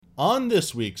On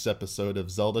this week's episode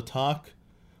of Zelda Talk,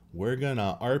 we're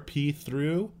gonna RP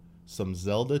through some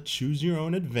Zelda Choose Your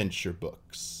Own Adventure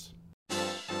books.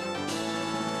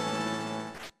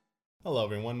 Hello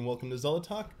everyone, welcome to Zelda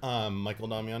Talk. I'm Michael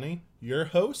Damiani, your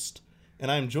host,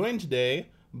 and I'm joined today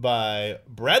by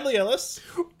Bradley Ellis.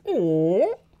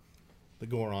 Oh. The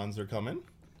Gorons are coming.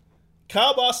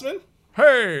 Kyle Bossman.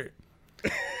 Hey.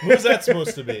 Who's that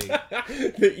supposed to be?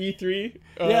 The E3.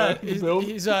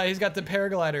 He's got the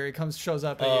paraglider. He shows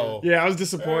up. At Yeah, I was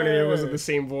disappointed it wasn't the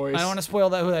same voice. I don't want to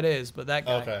spoil who that is, but that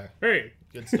guy. Okay, Hey.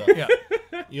 good stuff.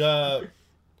 Yeah.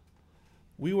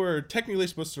 We were technically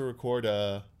supposed to record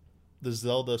the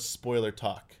Zelda spoiler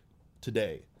talk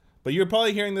today, but you're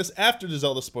probably hearing this after the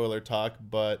Zelda spoiler talk.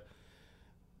 But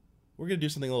we're gonna do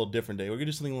something a little different today. We're gonna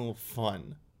do something a little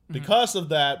fun. Because of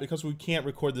that, because we can't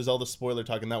record the Zelda spoiler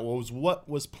talk, and that was what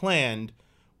was planned,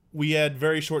 we had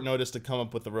very short notice to come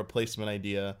up with a replacement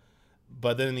idea.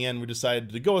 But then in the end, we decided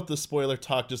to go with the spoiler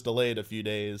talk, just delay it a few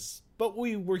days. But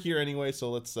we were here anyway,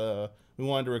 so we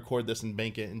wanted to record this and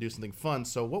bank it and do something fun.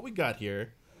 So what we got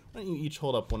here, why don't you each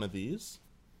hold up one of these?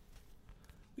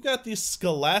 We got the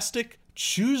Scholastic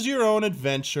Choose Your Own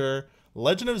Adventure,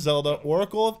 Legend of Zelda,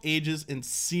 Oracle of Ages and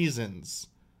Seasons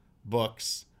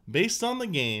books, based on the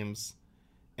games.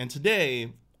 And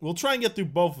today, we'll try and get through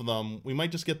both of them. We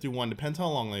might just get through one, depends how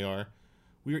long they are.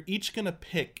 We are each going to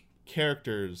pick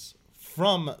characters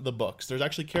from the books. There's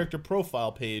actually character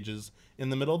profile pages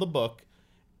in the middle of the book,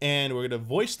 and we're going to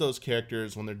voice those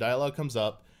characters when their dialogue comes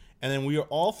up, and then we are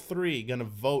all three going to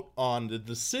vote on the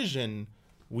decision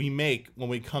we make when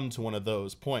we come to one of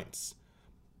those points.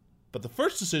 But the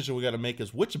first decision we got to make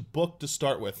is which book to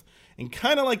start with. And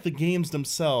kind of like the games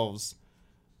themselves,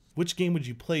 which game would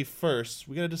you play first?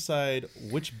 We got to decide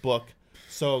which book.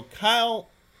 So, Kyle,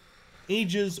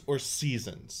 Ages or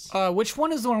Seasons? Which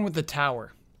one is the one with the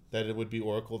tower? That it would be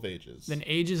Oracle of Ages. Then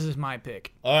Ages is my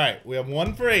pick. All right, we have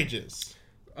one for Ages.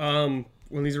 When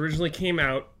these originally came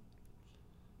out,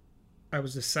 I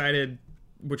was decided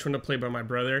which one to play by my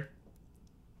brother.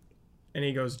 And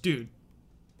he goes, dude,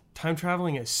 time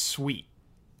traveling is sweet.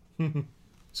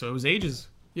 So it was Ages.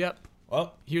 Yep.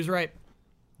 Well, He was right.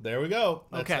 there we go.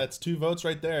 Okay. That's 2 votes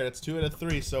right there. That's 2 out of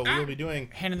 3. So we will be doing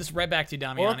Handing this right back to you,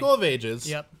 Damiani. Oracle of Ages.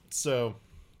 Yep. So,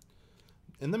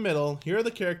 in the middle, here are the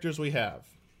characters we have.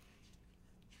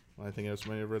 Well, I think I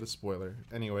might have read a spoiler.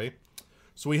 Anyway,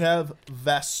 so we have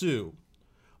Vasu.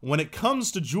 When it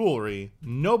comes to jewelry,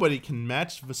 nobody can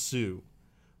match Vasu.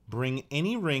 Bring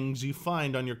any rings you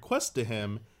find on your quest to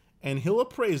him, and he'll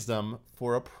appraise them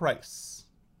for a price.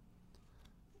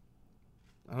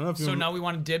 I don't know if you So now we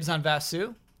want dibs on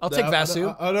Vasu? I'll take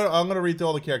Vasu. I'm going to read through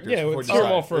all the characters. Yeah, before let's you hear them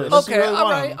decide. all first. This is Okay, really all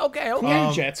one. right.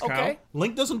 Okay. Jets, Kyle. Okay.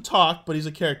 Link doesn't talk, but he's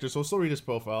a character, so we'll still read his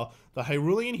profile. The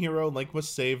Hyrulean hero, Link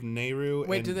must save Nehru.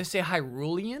 Wait, and, do they say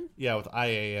Hyrulean? Yeah, with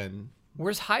IAN.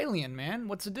 Where's Hylian, man?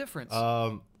 What's the difference?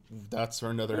 That's for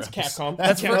another That's episode. Capcom.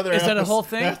 That's for another is that a episode. whole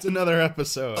thing? That's another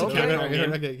episode. Okay.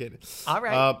 Okay. All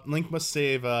right. Link must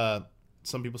save,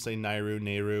 some people say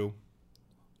Nehru.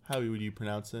 How would you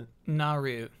pronounce it?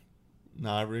 Naru.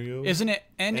 Nehru? Isn't it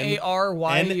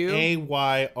N-A-R-Y-U?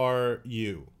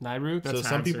 Nayru. Nairu? That's So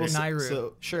some people say- Nairu.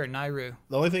 so- Sure, Nairu.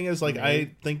 The only thing is, like,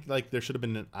 I think, like, there should have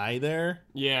been an I there.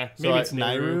 Yeah, So maybe it's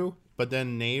Nairu, but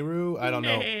then Nehru, I don't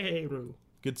know. Nehru.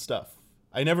 Good stuff.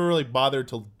 I never really bothered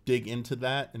to dig into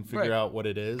that and figure Right. out what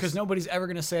it is. Because nobody's ever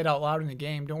going to say it out loud in the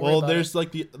game. Don't worry Well, about there's it.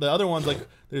 like the other ones, like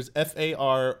there's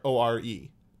Farore.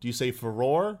 Do you say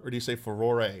furore or do you say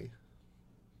furore?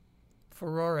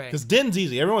 Furore. Because Din's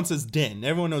easy. Everyone says Din.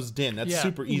 Everyone knows Din. That's Yeah.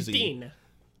 super easy. Dean.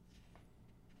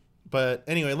 But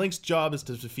anyway, Link's job is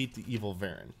to defeat the evil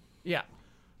Varan. Yeah.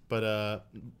 But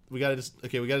we gotta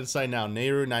decide now.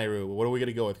 Nehru. What are we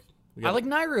gonna go with? I like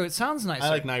Nairu. It sounds nice. I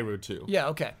like Nehru too. Yeah,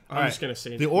 okay. I'm just going to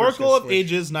say The we're just Oracle gonna of switch.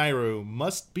 Ages Nehru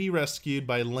must be rescued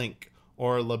by Link,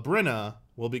 or Labrina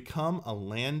will become a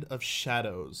land of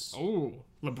shadows. Oh,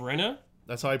 Labrina?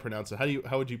 That's how I pronounce it.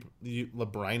 How would you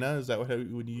Labrina? Is that how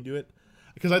would you do it?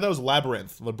 Because I thought it was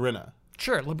Labyrinth, Labrina.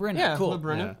 Sure, Labrina. Yeah, cool.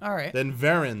 Labrina. All right. Then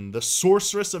Varan, the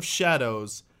sorceress of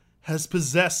shadows, has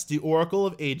possessed the Oracle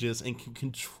of Ages and can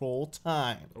control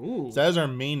time. Ooh. So that is our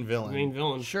main villain. Main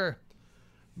villain. Sure.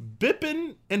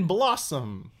 Bippin and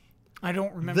Blossom. I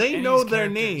don't remember They any know of these their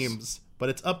characters. names, but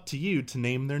it's up to you to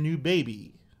name their new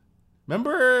baby.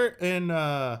 Remember in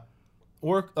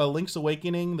Link's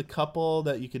Awakening, the couple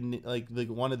that you can, like, the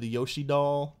one of the Yoshi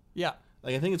doll? Yeah.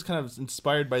 Like, I think it's kind of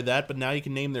inspired by that, but now you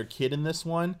can name their kid in this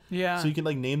one. Yeah. So you can,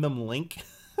 like, name them Link.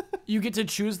 You get to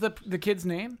choose the kid's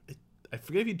name? I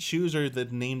forget if you choose or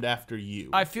that's named after you.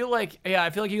 I feel like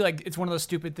you like it's one of those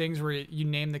stupid things where you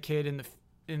name the kid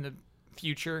in the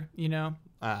future, you know?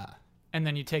 Ah. and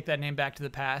then you take that name back to the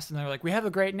past, and they're like, we have a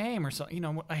great name or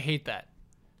something. I hate that.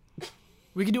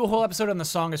 We could do a whole episode on the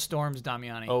Song of Storms,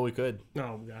 Damiani. Oh, we could.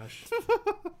 Oh gosh.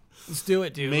 Let's do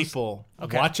it, dude. Maple.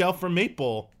 Okay. Watch out for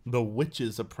Maple, the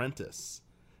witch's apprentice.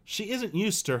 She isn't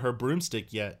used to her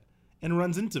broomstick yet and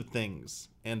runs into things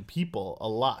and people a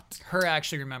lot. Her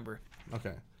actually remember.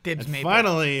 Okay. Dibs And Maple.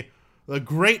 finally, the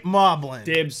Great Moblin.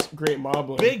 Dibs, great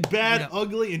moblin. Big, bad, Yeah.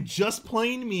 ugly, and just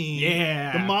plain mean.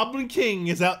 Yeah. The Moblin King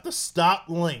is out to stop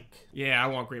Link. Yeah, I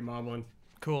want great moblin.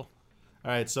 Cool. All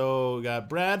right, so we got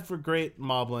Brad for Great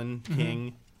Moblin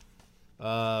King.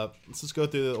 Let's just go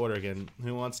through the order again.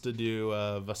 Who wants to do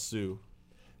Vasu?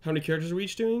 How many characters are we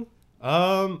each doing?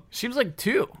 Seems like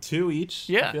 2. 2 each.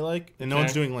 Yeah. I feel like, and no Okay.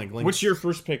 one's doing Link. Link's- What's your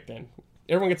first pick then?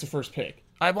 Everyone gets a first pick.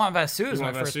 I want Vasu as You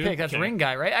my want first Vasu? pick. That's Okay. Ring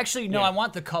Guy, right? Actually, no, Yeah. I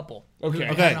want the couple. Okay. Who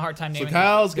I'm Okay. having a hard time So naming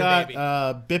Kyle's their got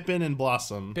baby. Bippin and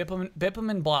Blossom. Bippum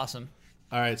and Blossom.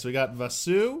 All right, so we got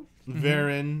Vasu,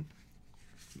 Varen,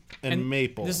 and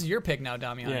Maple. This is your pick now,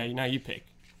 Damiani. Yeah, now you pick.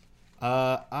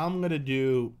 I'm gonna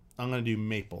do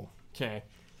Maple. Okay.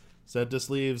 So that just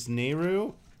leaves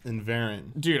Nehru and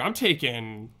Varen. Dude, I'm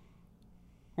taking...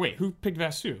 Wait, who picked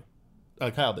Vasu?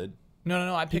 Kyle did.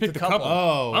 No, I picked picked the the couple. couple.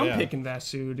 Oh, I'm yeah. picking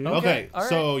Vasu, dude. Okay, all right.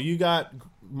 so you got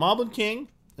Moblin King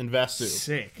and Vasu.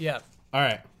 Sick. Yeah. All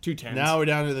right. 2 tens. Now we're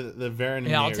down to the Varen and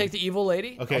Yeah, I'll Nehru. take the evil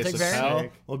lady. Okay, I'll take so Varen. Kyle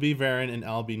will be Varen and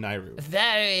I'll be Nehru.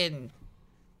 Varen,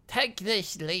 take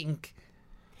this link.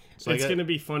 So I It's got, going to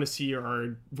be fun to see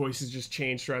our voices just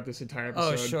change throughout this entire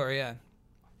episode. Oh, sure, yeah.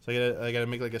 so I gotta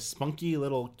make like a spunky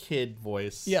little kid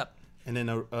voice. Yep. And then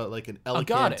like an elegant,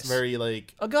 goddess. very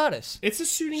like A goddess. It's a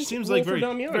suiting seems role like for very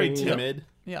Damiani. very timid.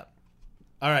 Yeah.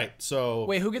 All right, so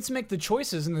Wait, who gets to make the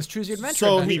choices in this Choose Your Adventure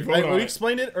so adventure? vote on we it.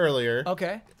 explained it earlier.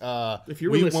 Okay. If you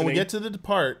were when we listening- get to the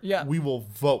depart, Yeah. we will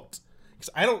vote. Because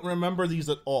I don't remember these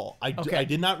at all. Okay. I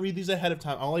did not read these ahead of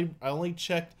time. I only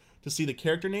checked to see the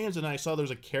character names, and I saw there's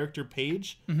a character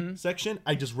page section.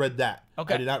 I just read that.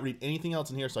 Okay. I did not read anything else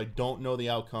in here, so I don't know the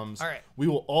outcomes. All right. We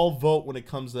will all vote when it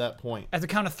comes to that point. At the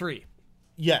count of 3.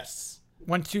 Yes.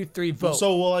 1, 2, 3, vote.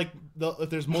 So we'll if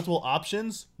there's multiple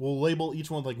options, we'll label each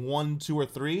one with like 1, 2, or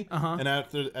 3, and at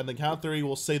the count of 3,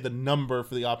 we'll say the number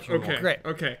for the option. Okay. Great.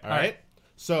 Okay. All right.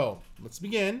 So let's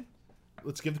begin.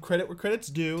 Let's give the credit where credit's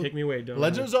due. Take me away, Dom.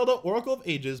 Legend of Zelda: Oracle of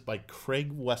Ages by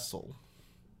Craig Wessel.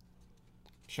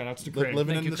 Shoutouts to Craig.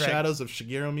 Living Thank in you, the Craig. shadows of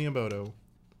Shigeru Miyamoto.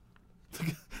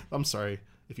 I'm sorry.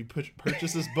 If you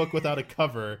purchase this book without a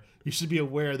cover, you should be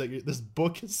aware that this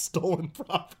book is stolen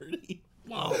property.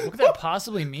 What could that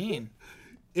possibly mean?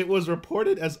 It was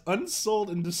reported as unsold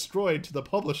and destroyed to the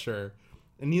publisher,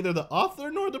 and neither the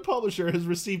author nor the publisher has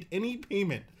received any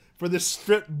payment for this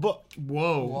stripped book.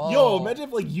 Whoa. Yo, imagine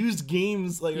if like used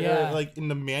games Yeah. or, like in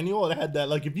the manual it had that,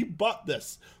 like if you bought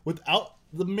this without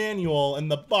the manual and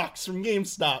the box from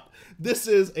GameStop, this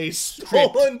is a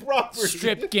stolen property.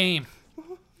 Stripped game.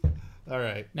 All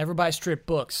right. Never buy stripped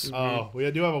books. Oh, we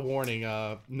do have a warning.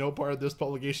 No part of this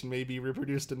publication may be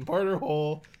reproduced in part or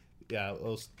whole. Yeah,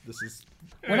 this is.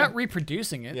 We're not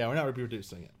reproducing it. Yeah, we're not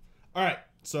reproducing it. All right,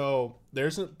 so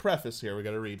there's a preface here we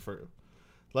got to read for you.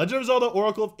 Legend of Zelda: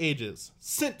 Oracle of Ages.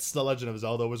 Since The Legend of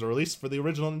Zelda was released for the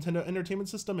original Nintendo Entertainment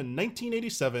System in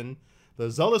 1987,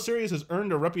 the Zelda series has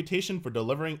earned a reputation for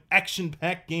delivering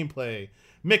action-packed gameplay,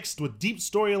 mixed with deep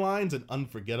storylines and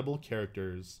unforgettable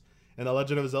characters. In The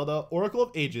Legend of Zelda: Oracle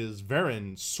of Ages,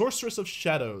 Varen, Sorceress of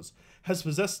Shadows, has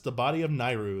possessed the body of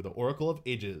Nehru, the Oracle of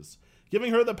Ages,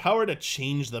 giving her the power to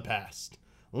change the past.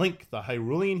 Link, the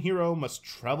Hyrulean hero, must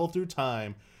travel through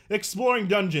time, exploring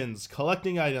dungeons,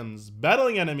 collecting items,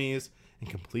 battling enemies, and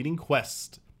completing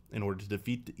quests in order to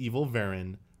defeat the evil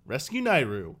Varen, rescue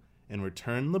Nehru, and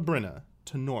return Labrina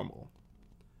to normal.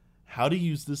 How to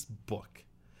use this book.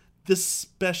 This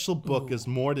special book is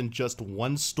more than just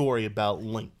one story about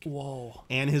Link Whoa.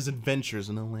 and his adventures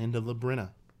in the land of Labrina.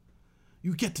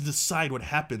 You get to decide what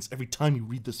happens every time you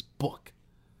read this book.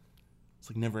 It's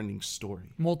like a never-ending story.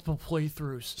 Multiple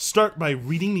playthroughs. Start by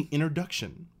reading the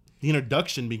introduction. The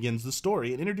introduction begins the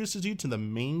story and introduces you to the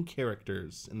main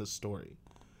characters in the story.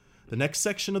 The next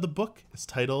section of the book is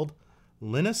titled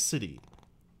Lina City.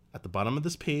 At the bottom of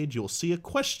this page, you'll see a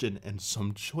question and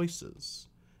some choices,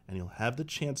 and you'll have the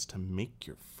chance to make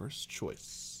your first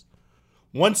choice.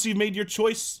 Once you've made your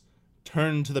choice,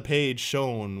 turn to the page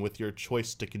shown with your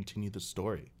choice to continue the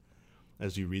story.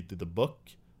 As you read through the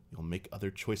book, you'll make other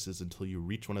choices until you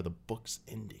reach one of the book's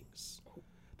endings.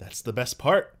 That's the best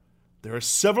part. There are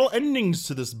several endings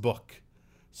to this book.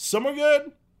 Some are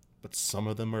good, but some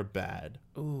of them are bad.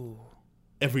 Ooh.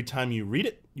 Every time you read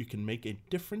it, you can make a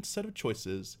different set of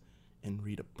choices and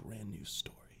read a brand new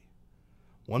story.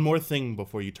 one more thing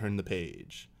before you turn the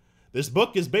page. This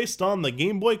book is based on the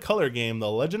Game Boy Color game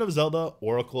The Legend of Zelda: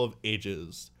 Oracle of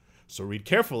Ages. So read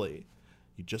carefully.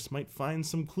 You just might find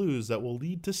some clues that will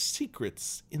lead to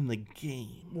secrets in the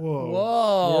game.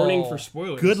 Whoa. Warning for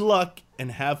spoilers. Good luck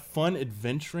and have fun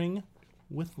adventuring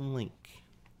with Link.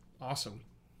 Awesome.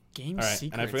 Game All right,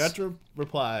 secrets. and I forgot to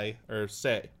reply or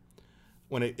say,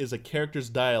 when it is a character's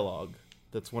dialogue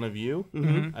that's one of you,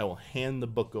 I will hand the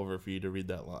book over for you to read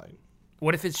that line.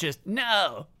 What if it's just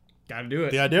no? Gotta do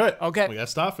it. Yeah, do it. Okay. We got to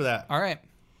stop for that. All right.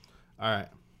 All right.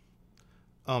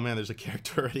 Oh, man, there's a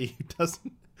character already who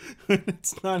doesn't,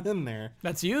 it's not in there.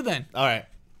 That's you then. All right.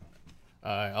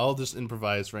 I'll just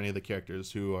improvise for any of the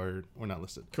characters who were not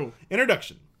listed. Cool.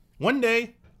 Introduction. One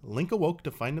day, Link awoke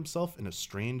to find himself in a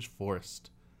strange forest.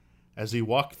 As he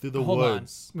walked through the Hold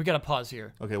woods. on. We got to pause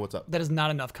here. Okay, what's up? That is not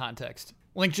enough context.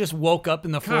 Link just woke up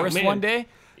in the forest man. one day.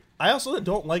 I also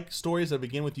don't like stories that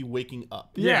begin with you waking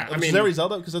up. Yeah, I Which is mean- every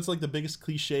Zelda, because that's like the biggest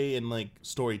cliche in like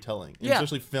storytelling, Yeah.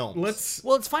 especially films. Let's.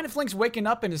 Well, it's fine if Link's waking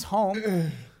up in his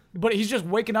home, but he's just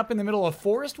waking up in the middle of a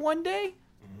forest one day?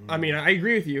 I mean, I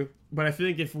agree with you, but I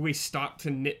think if we stop to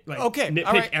nitpick all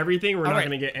right. everything, we're All not right.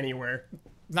 gonna get anywhere.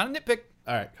 Not a nitpick.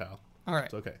 All right, Kyle. All right.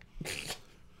 It's okay.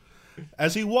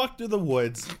 As he walked through the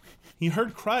woods, he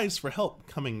heard cries for help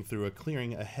coming through a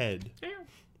clearing ahead.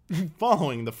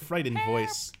 Following the frightened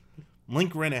voice,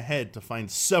 Link ran ahead to find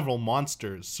several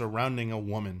monsters surrounding a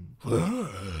woman.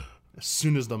 As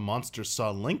soon as the monsters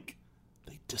saw Link,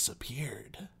 they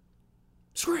disappeared.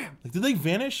 Scram! Like, did they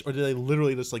vanish, or did they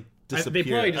literally just like disappear They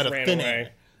probably just out of ran thin away. air?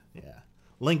 Yeah.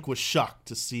 Link was shocked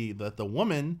to see that the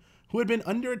woman who had been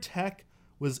under attack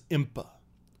was Impa,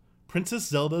 Princess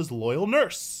Zelda's loyal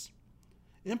nurse.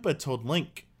 Impa told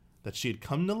Link that she had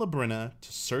come to Labrynna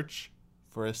to search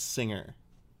for a singer.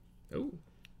 Oh.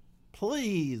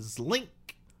 Please,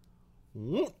 Link,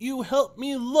 won't you help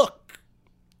me look?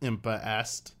 Impa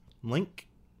asked. Link?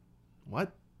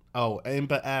 What? Oh,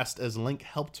 Impa asked as Link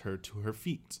helped her to her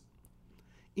feet.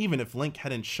 Even if Link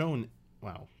hadn't shown...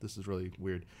 Wow, this is really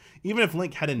weird. Even if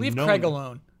Link hadn't Leave known... Craig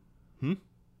alone.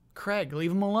 Craig,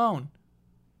 leave him alone.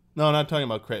 No, I'm not talking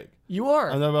about Craig. You are.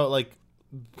 I'm talking about, like,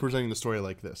 presenting the story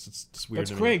like this. It's just weird That's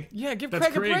to me. Craig. Yeah, give That's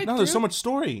Craig a Craig. break. No, there's dude. so much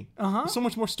story. Uh-huh. There's so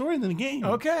much more story than the game.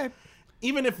 Okay.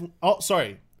 Even if... Oh,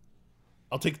 sorry.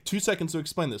 I'll take 2 seconds to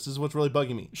explain this. This is what's really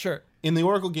bugging me. Sure. In the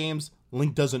Oracle games,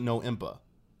 Link doesn't know Impa.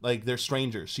 Like, they're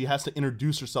strangers. She has to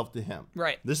introduce herself to him.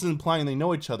 Right. This is implying they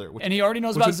know each other. Which, And he already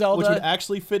knows which about would, Zelda. Which would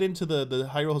actually fit into the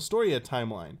Hyrule Historia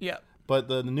timeline. Yeah. But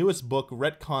the newest book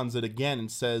retcons it again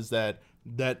and says that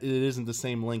it isn't the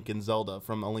same Link and Zelda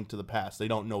from A Link to the Past. They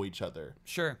don't know each other.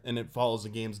 Sure. And it follows the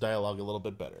game's dialogue a little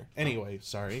bit better. Anyway,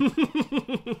 sorry.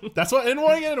 That's what I didn't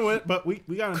want to get into it, but we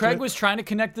got into Craig it. was trying to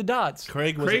connect the dots.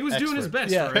 Craig was doing his expert.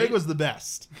 best, Yeah. right? Craig was the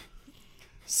best.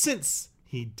 Since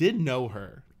he did know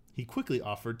her, he quickly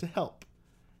offered to help.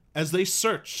 As they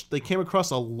searched, they came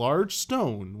across a large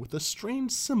stone with a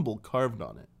strange symbol carved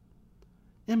on it.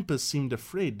 Impa seemed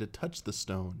afraid to touch the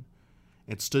stone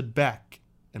and stood back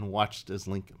and watched as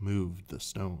Link moved the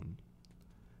stone.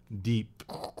 Deep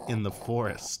in the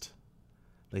forest,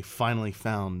 they finally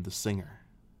found the singer.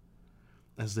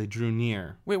 As they drew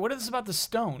near, Wait, what is this about the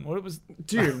stone? What it was?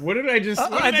 Dude, what did I just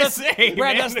what did I that's, say?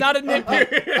 Brad, man? that's not a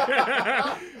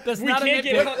nitpick. That's We not a can't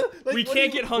nitpick. get we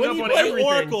can't get hung when up you on play everything.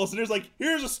 Oracles and there's like,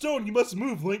 here's a stone you must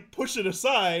move. Link, push it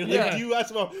aside. Like, Yeah. you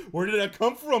ask about where did that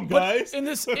come from, But guys? in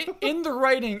this, in the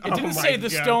writing, it didn't my say the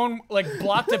God. stone like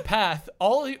blocked a path.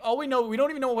 All we know, we don't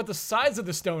even know what the size of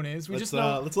the stone is. We just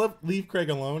know. Let's leave Craig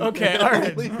alone. Okay, all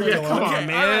right. Leave Craig alone. come on,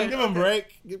 man. Give him a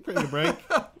break. Give Craig a break.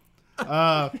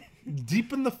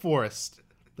 Deep in the forest,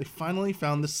 they finally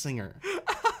found the singer.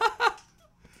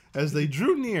 As they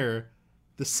drew near,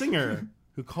 the singer,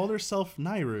 who called herself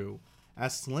Nairu,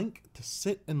 asked Link to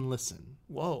sit and listen.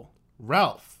 Whoa.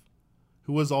 Ralph,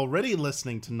 who was already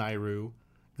listening to Nairu,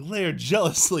 glared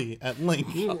jealously at Link,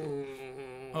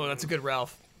 Oh, that's a good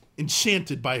Ralph.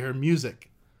 enchanted by her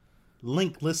music.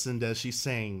 Link listened as she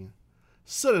sang.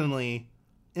 Suddenly,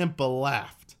 Impa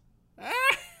laughed.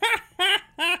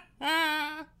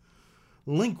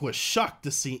 Link was shocked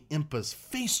to see Impa's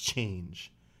face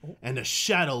change and a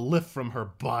shadow lift from her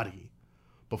body.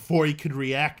 Before he could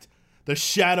react, the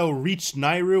shadow reached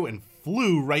Nairu and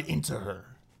flew right into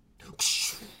her.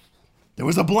 There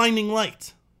was a blinding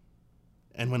light.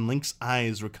 And when Link's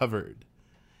eyes recovered,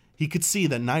 he could see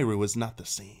that Nairu was not the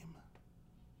same.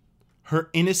 Her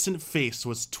innocent face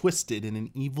was twisted in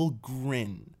an evil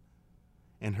grin,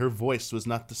 and her voice was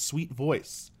not the sweet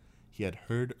voice he had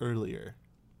heard earlier.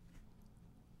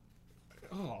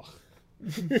 Oh.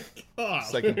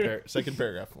 Second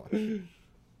paragraph one.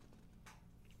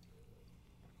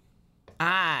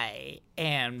 I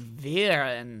am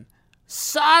Viren,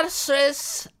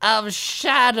 sorceress of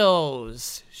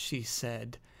shadows, she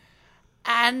said.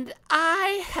 And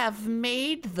I have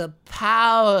made the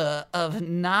power of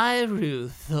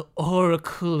Nairu, the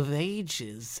Oracle of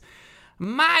Ages,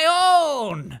 my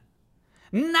own.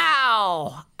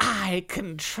 Now I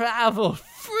can travel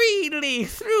freely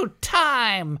through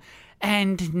time,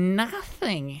 and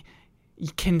nothing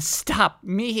can stop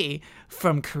me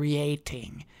from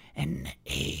creating an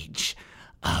age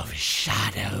of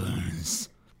shadows.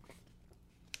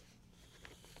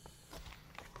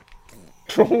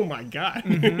 Oh my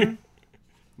god.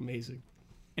 Amazing.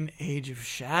 An age of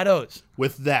shadows.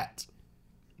 With that,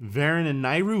 Varen and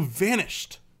Nairu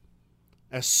vanished.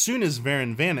 As soon as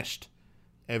Varen vanished,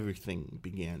 everything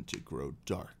began to grow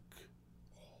dark.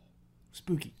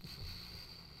 Spooky.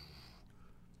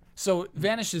 So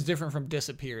vanished is different from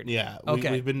disappeared. Yeah.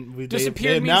 Okay. they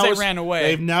Disappeared means they ran away.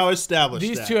 They've now established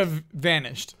These that. two have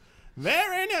vanished.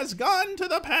 Varen has gone to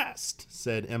the past,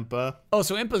 said Impa. Oh,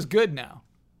 so Impa's good now.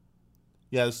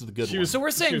 Yeah, this is the good She one. was- So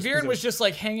we're saying was Viren was possessed. just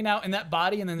like hanging out in that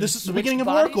body, and then This is the switched beginning of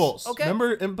bodies? Oracles. Okay.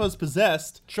 Remember, Impa's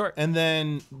possessed. Sure. And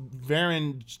then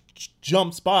Varen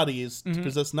jumps bodies to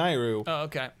possess Nairu, Oh,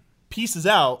 okay. pieces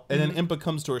out, and then Impa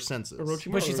comes to her senses.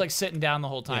 Orochimaru. But she's like sitting down the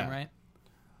whole time, Yeah. right?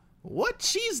 What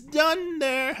she's done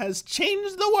there has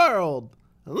changed the world.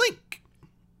 Link,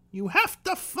 you have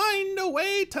to find a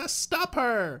way to stop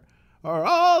her, or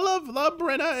all of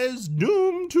Labrynna is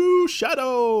doomed to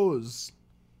shadows.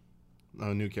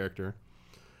 Oh, new character.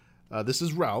 This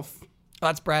is Ralph. Oh,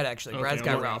 that's Brad, actually. Okay, Brad's I'm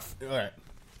got looking. Ralph. All right.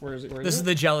 Where is it? This is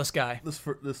the jealous guy. This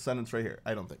sentence right here.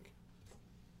 I don't think.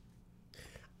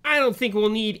 I don't think we'll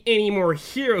need any more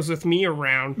heroes with me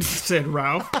around, said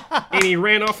Ralph. And he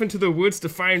ran off into the woods to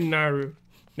find Nairu.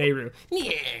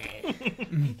 Yeah.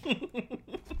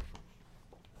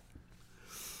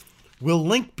 Will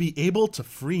Link be able to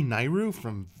free Nairu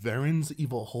from Varen's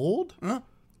evil hold?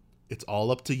 It's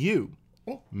all up to you.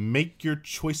 Make your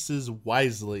choices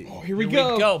wisely. Here we Here we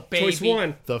go, Choice baby.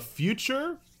 one. The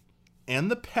future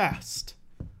and the past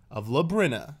of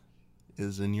Labrynna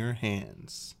is in your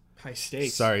hands. High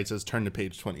stakes. Sorry, it says turn to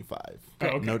page 25. Oh,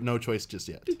 okay. No choice just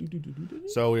yet.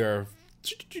 So we are...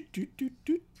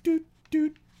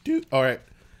 All right.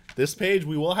 This page,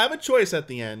 we will have a choice at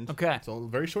the end. Okay. It's a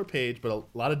very short page, but a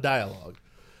lot of dialogue.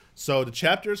 So the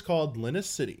chapter is called Linus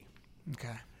City.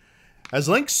 Okay. As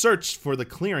Link searched the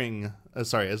clearing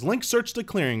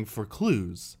for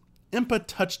clues, Impa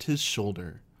touched his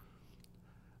shoulder.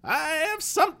 I have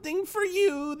something for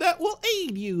you that will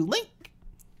aid you, Link.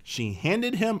 She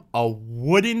handed him a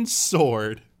wooden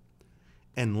sword,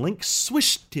 and Link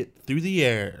swished it through the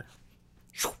air.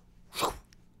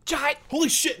 Giant. Holy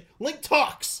shit! Link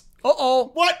talks.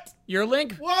 Uh-oh. What? You're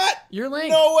Link. What? You're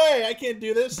Link. No way! I can't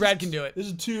do this. Brad can do it. This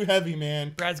is too heavy,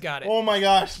 man. Brad's got it. Oh my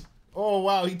gosh! Oh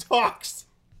wow, he talks.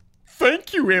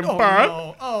 Thank you, Impa.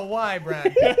 Oh, oh, why,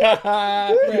 Brad?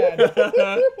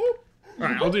 All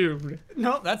right, I'll do.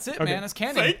 No, that's it, man. It's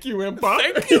canon. Thank you, Impa.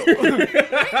 Thank you.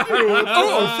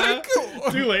 Oh, thank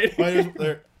you. Too late. Why is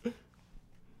there?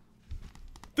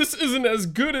 This isn't as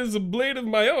good as a blade of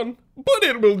my own, but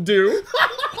it will do.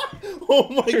 Oh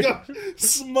my god,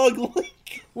 smug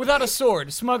Link. Without a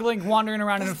sword, smuggling, wandering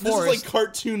around in a This is forest. like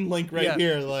cartoon Link right Yeah.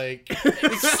 here. Like,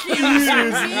 excuse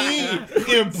me,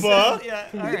 Impa. Yeah,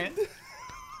 all right.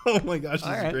 Oh my gosh, this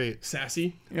All is right. great.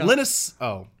 Sassy. Yeah. Linus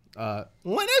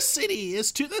City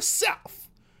is to the south.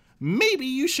 Maybe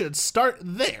you should start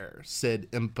there, said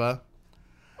Impa.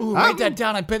 Ooh, write that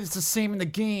down. I bet it's the same in the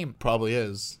game. Probably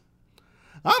is.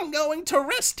 I'm going to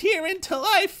rest here until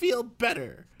I feel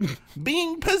better.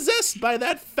 Being possessed by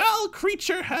that foul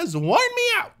creature has worn me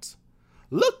out.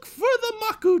 Look for the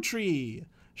Maku tree.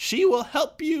 She will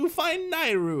help you find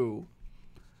Nairu.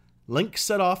 Link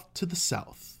set off to the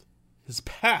south. His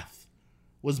path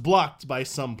was blocked by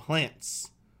some plants,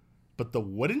 but the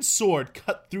wooden sword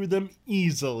cut through them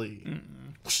easily.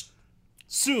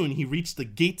 Soon he reached the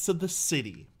gates of the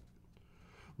city.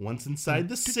 Once inside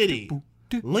the city,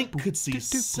 Link could see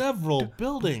several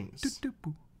buildings.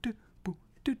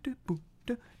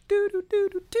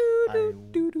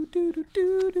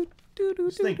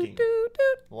 was thinking.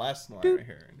 The last one right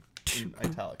here in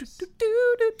italics.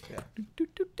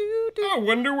 I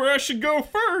wonder where I should go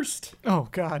first, Oh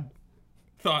God.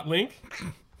 thought Link.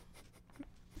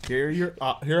 Here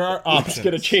are options.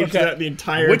 Gonna change that the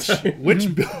entire Which time. which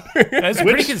That's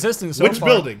pretty consistent so which far.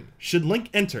 building should Link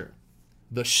enter?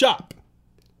 The shop,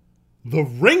 the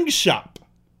ring shop,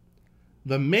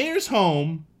 the mayor's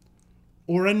home,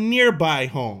 or a nearby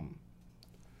home?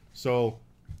 So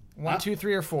 1, 2,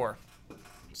 3, or 4.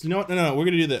 you know what? No. We're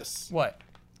gonna do this. What?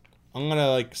 I'm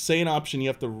gonna like say an option. You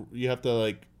have to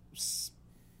like.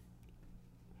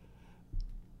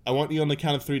 I want you on the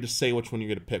count of 3 to say which one you're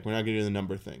gonna pick. We're not gonna do the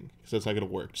number thing because that's not gonna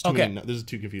work. It's too Okay. many, this is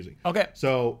too confusing. Okay.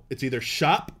 So it's either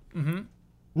shop,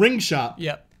 ring shop,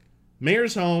 Yep.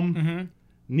 mayor's home,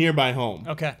 nearby home.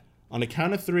 Okay. On the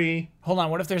count of 3, Hold on.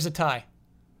 What if there's a tie?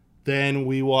 then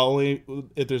we will only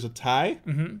if there's a tie.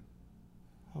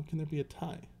 How can there be a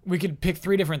tie? We could pick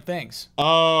 3 different things.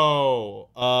 Oh,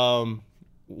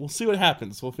 we'll see what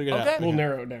happens. We'll figure it Okay. out. We'll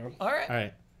narrow it down. All right. All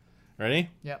right, ready?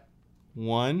 Yep.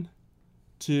 1,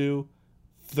 2,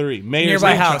 3. Mayor's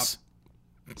Nearby ring shop. house.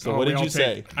 So Oh, what we did all you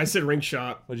say? I said ring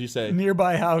shop. What did you say?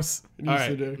 Nearby house. All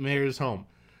right, mayor's home.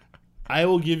 I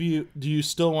will give you. Do you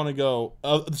still want to go?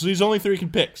 So these only 3 you can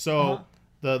pick. So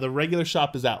the regular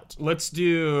shop is out, Let's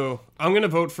do. I'm gonna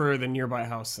vote for the nearby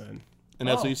house then. and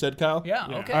that's Oh. what you said, Kyle. Yeah.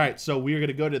 Okay. All right, so we are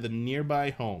gonna go to the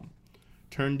nearby home.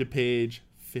 Turn to page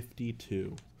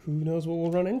 52. Who knows what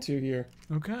we'll run into here?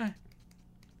 Okay.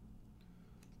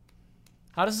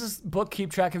 How does this book keep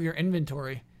track of your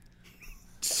inventory?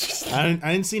 I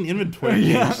didn't see an inventory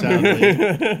page,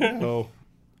 sadly. So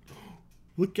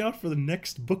look out for the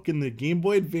next book in the Game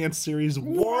Boy Advance series,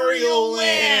 Wario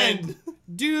Land.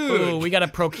 Dude. Ooh, we gotta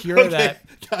procure that.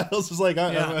 Kyle's just like,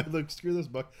 Yeah. look, screw this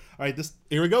book. All right,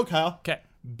 here we go, Kyle. Okay.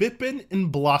 Bippin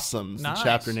and Blossoms, Nice. the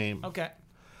chapter name. Okay.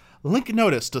 Link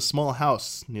noticed a small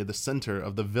house near the center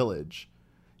of the village.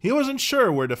 He wasn't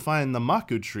sure where to find the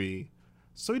Maku tree,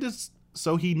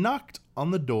 so he knocked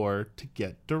on the door to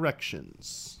get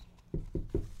directions.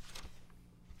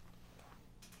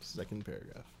 Second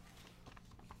paragraph.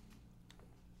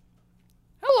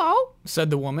 Hello, said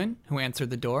the woman who answered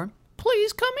the door.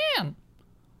 Please come in.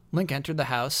 Link entered the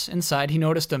house. Inside, he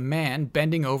noticed a man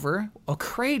bending over a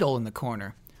cradle in the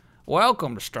corner.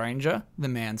 Welcome, stranger, the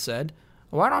man said.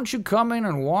 Why don't you come in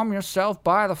and warm yourself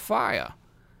by the fire?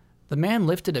 The man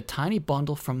lifted a tiny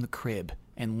bundle from the crib,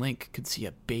 and Link could see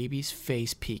a baby's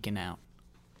face peeking out.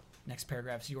 Next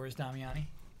paragraph's yours, Damiani.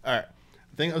 All right.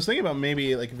 I was thinking about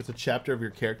maybe like if it's a chapter of your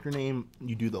character name,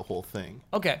 you do the whole thing.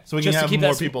 Okay. So we can just to have keep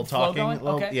more that people flow talking. going?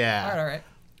 Well, Okay. yeah. All right.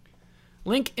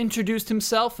 Link introduced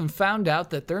himself and found out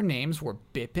that their names were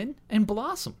Bippin and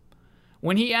Blossom.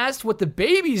 When he asked what the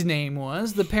baby's name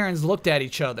was, the parents looked at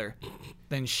each other,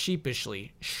 then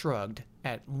sheepishly shrugged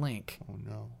at Link. Oh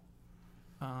no.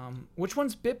 Which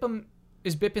one's Bippin?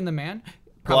 Is Bippin the man?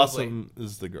 Blossom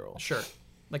is the girl. Sure.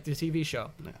 Like the TV show.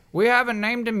 Yeah. We haven't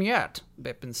named him yet,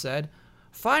 Bippin said.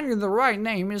 Finding the right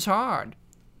name is hard.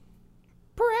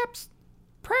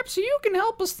 Perhaps you can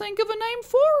help us think of a name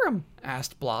for him,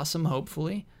 asked Blossom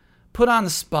hopefully. Put on the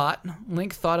spot,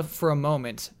 Link thought of for a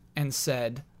moment and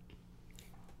said,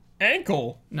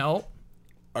 Ankle. no.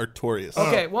 Artorias.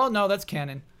 Okay, well, no, that's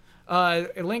canon.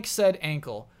 Link said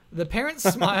ankle. The parents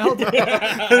smiled.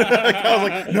 I was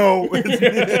like, no.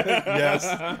 Yes.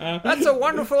 That's a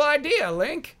wonderful idea,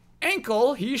 Link.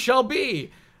 Ankle he shall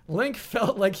be. Link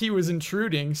felt like he was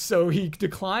intruding, so he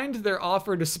declined their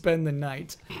offer to spend the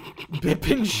night.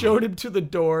 Bippin showed him to the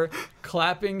door,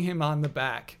 clapping him on the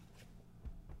back.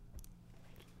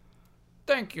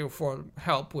 Thank you for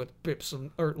help with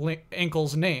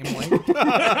Ankle's name, Link. We'll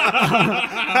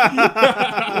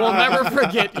never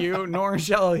forget you, nor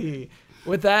shall he.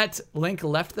 With that, Link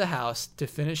left the house to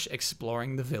finish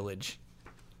exploring the village.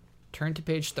 Turn to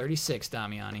page 36,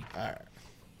 Damiani. All right.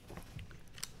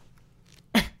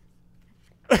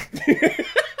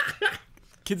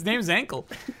 Kid's name's Ankle.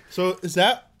 So is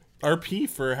that RP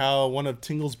for how one of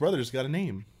Tingle's brothers got a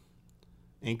name?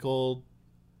 Ankle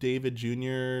David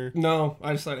Jr. No,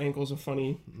 I just thought ankle's a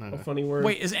funny word.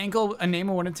 Wait, is Ankle a name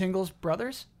of one of Tingle's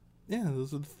brothers? Yeah,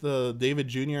 this is the David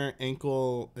Jr.,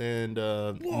 Ankle, and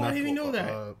I didn't even know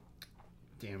that.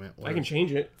 Damn it. I can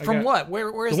change it. From what? Where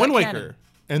is The that Wind Waker. canon?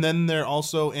 And then they're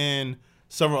also in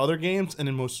several other games, and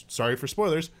in sorry for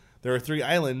spoilers, there are 3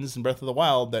 islands in Breath of the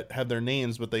Wild that have their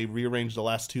names, but they rearranged the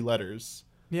last 2 letters.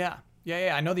 Yeah.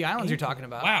 I know the islands you're talking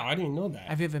about. Wow, I didn't know that.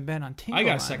 Have you even been on Tingle I got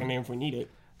a Island? second name if we need it.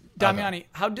 Damiani,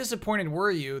 how disappointed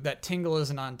were you that Tingle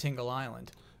isn't on Tingle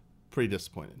Island? Pretty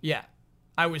disappointed. Yeah.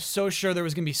 I was so sure there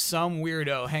was going to be some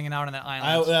weirdo hanging out on that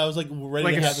island. I was like ready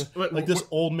Like to a have s- like this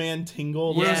old man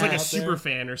Tingle. Where it was Yeah. like a out super there.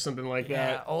 fan or something like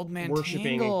yeah, that. old man worshiping-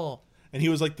 Tingle. And he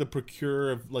was like the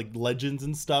procurer of like legends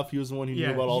and stuff. He was the one who Yeah.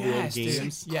 knew about all the old Yes, dude.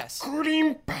 games. Yes.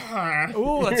 Cream pie.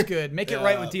 Ooh, that's good. Make it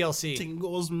right with DLC.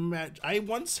 Tingle's magic. I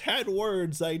once had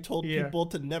words I told Yeah. people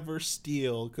to never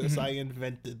steal because Mm-hmm. I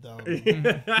invented them.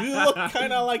 You look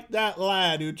kind of like that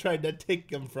lad who tried to take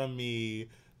them from me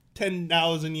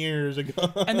 10,000 years ago.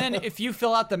 And then if you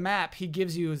fill out the map, he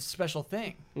gives you a special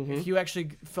thing. If you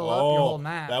actually fill out your whole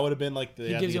map. That would have been like the,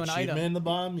 gives the you an achievement item. in the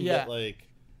bomb. You Yeah. get like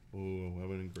Ooh, that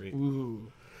would have been great.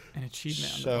 Ooh. An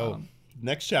achievement on the So, bottom.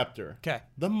 next chapter. Okay.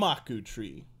 The Maku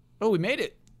tree. Oh, we made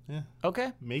it. Yeah.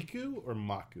 Okay. Maku or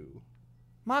Maku?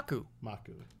 Maku.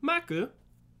 Maku. Maku.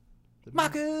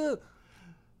 Maku!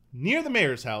 Near the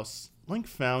mayor's house, Link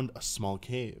found a small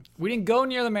cave. We didn't go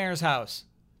near the mayor's house.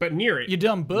 But near it. You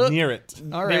dumb book. Near it.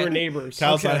 All They right. were neighbors.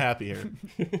 Kyle's Okay. not happy here.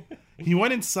 He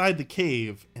went inside the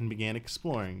cave and began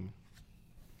exploring.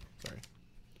 Sorry.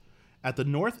 At the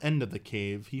north end of the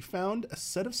cave, he found a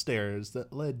set of stairs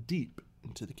that led deep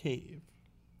into the cave.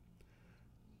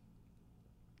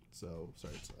 So,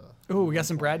 sorry. It's, Ooh, we got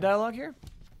some Brad dialogue here?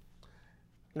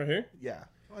 Right here. yeah.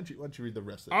 Why don't you read the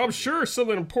rest of it? I'm sure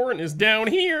something important is down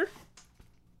here.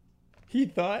 He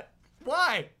thought.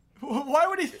 Why? Why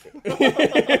would he?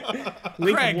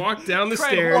 Link Craig. walked down the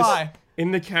Craig, stairs. why?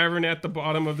 In the cavern at the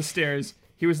bottom of the stairs,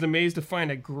 he was amazed to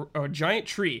find a giant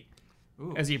tree.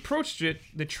 As he approached it,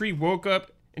 the tree woke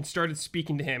up and started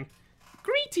speaking to him.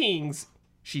 Greetings,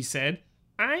 she said.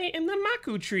 I am the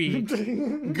Maku tree,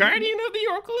 guardian of the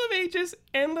Oracle of Ages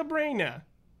and Labrena.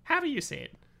 How do you say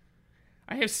it?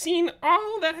 I have seen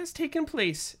all that has taken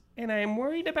place, and I am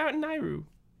worried about Nairu.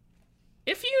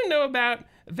 If you know about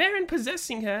Varen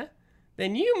possessing her,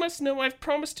 then you must know I've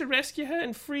promised to rescue her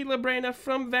and free Labrena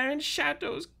from Varen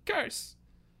Shadow's curse,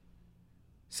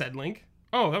 said Link.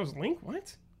 Oh, that was Link?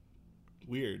 What?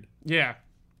 Weird. Yeah.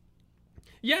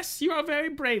 Yes, you are very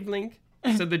brave, Link,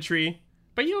 said the tree,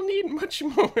 but you'll need much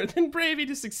more than bravery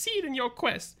to succeed in your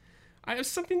quest. I have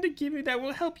something to give you that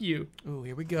will help you. Ooh,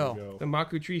 here we go. The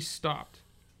Maku tree stopped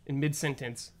in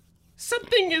mid-sentence.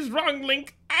 Something is wrong,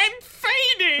 Link. I'm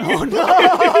fading! Oh,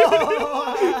 no!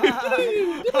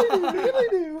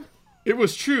 It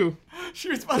was true. She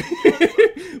responded.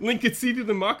 Link could see through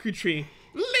the Maku tree.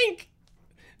 Link!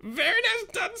 Varen has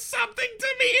done something to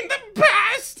me in the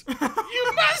past!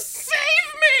 You must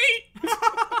save me!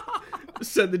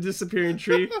 said the disappearing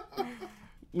tree.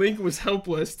 Link was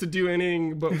helpless to do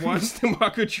anything but watch the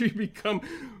Maku tree become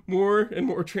more and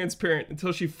more transparent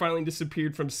until she finally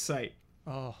disappeared from sight.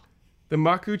 Oh. The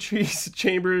Maku tree's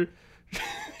chamber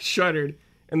shuddered,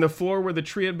 and the floor where the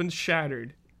tree had been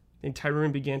shattered. The entire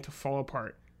room began to fall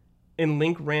apart, and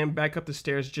Link ran back up the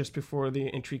stairs just before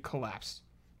the entry collapsed.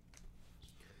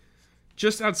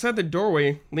 Just outside the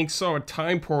doorway, Link saw a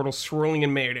time portal swirling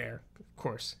in midair. Of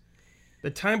course. The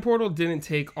time portal didn't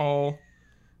take all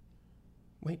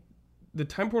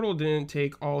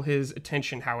his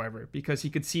attention, however, because he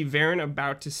could see Varen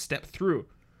about to step through.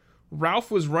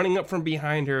 Ralph was running up from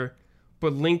behind her,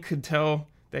 but Link could tell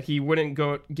that he wouldn't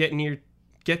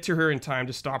get to her in time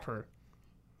to stop her.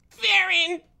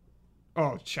 Varen!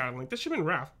 Oh, shouted Link. That should have been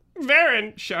Ralph.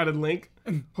 Varen! Shouted Link,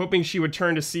 hoping she would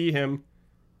turn to see him.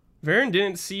 Varen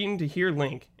didn't seem to hear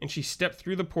Link, and she stepped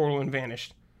through the portal and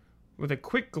vanished. With a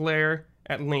quick glare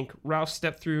at Link, Ralph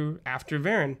stepped through after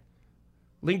Varen.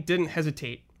 Link didn't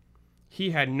hesitate.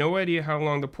 He had no idea how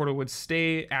long the portal would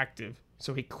stay active,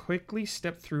 so he quickly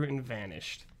stepped through and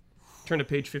vanished. Turn to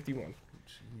page 51.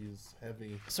 Jeez,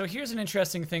 heavy. So here's an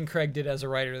interesting thing Craig did as a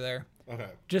writer there. Okay.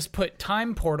 Just put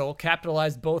time portal,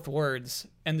 capitalized both words,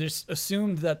 and just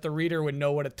assumed that the reader would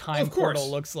know what a time Of course. portal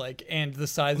looks like and the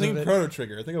size Think of it. Chrono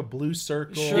Trigger. I think a blue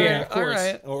circle. Sure, Yeah, of all course.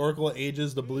 right. Or Oracle of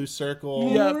Ages, the blue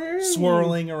circle. Yep.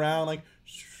 Swirling around like.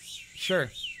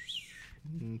 Sure.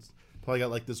 It's probably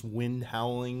got like this wind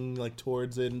howling like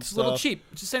towards it and It's a stuff. little cheap.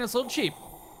 Just saying it's a little cheap.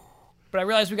 But I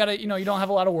realize we gotta, you don't have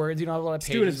a lot of words, you don't have a lot of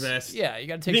pages. doing his best. Yeah, you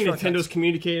gotta I take think shortcuts. Nintendo's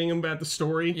communicating about the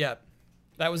story. Yeah,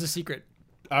 that was a secret.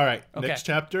 All right. Okay. Next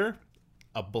chapter.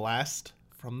 A Blast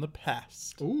from the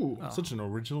Past. Ooh, Such an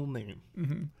original name.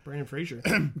 Brandon Fraser.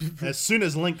 As soon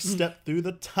as Link stepped through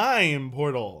the time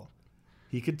portal,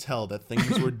 he could tell that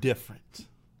things were different.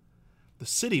 The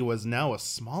city was now a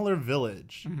smaller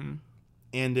village,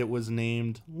 and it was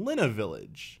named Lina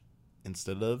Village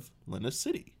instead of Lina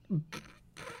City.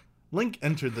 Link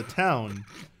entered the town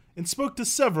and spoke to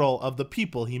several of the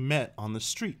people he met on the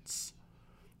streets.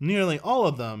 Nearly all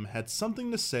of them had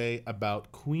something to say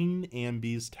about Queen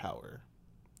Ambi's tower.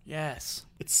 Yes.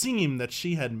 It seemed that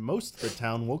she had most of the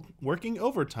town working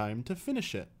overtime to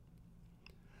finish it.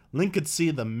 Link could see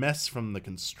the mess from the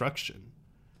construction.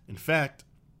 In fact,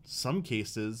 in some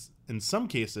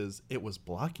cases, it was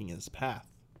blocking his path.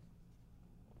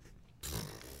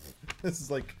 This is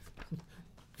like...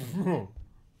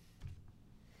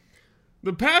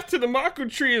 The path to the Maku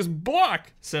tree is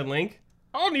blocked, said Link.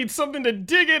 I'll need something to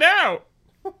dig it out.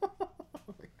 Oh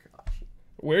my gosh.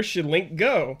 Where should Link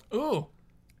go? Ooh.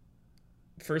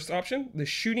 First option, the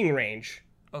shooting range.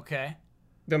 Okay.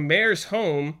 The mayor's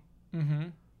home,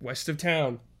 west of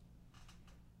town.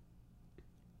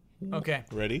 Okay.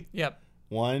 Ready? Yep.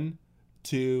 1,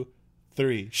 2,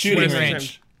 3. Shooting Swim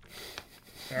range.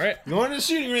 All right. Going to the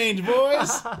shooting range,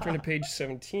 boys. Turn to page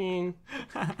 17.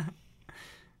 There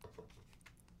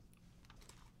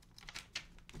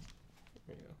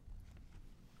you go.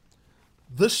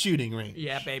 The shooting range.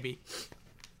 Yeah, baby.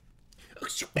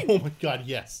 Oh my god,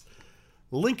 yes.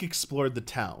 Link explored the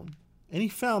town, and he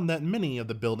found that many of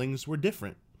the buildings were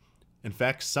different. In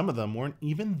fact, some of them weren't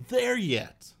even there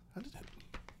yet. How did that...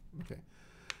 Okay.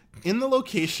 In the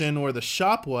location where the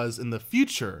shop was in the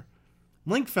future,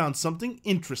 Link found something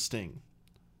interesting.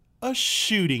 A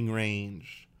shooting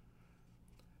range.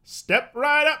 Step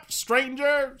right up,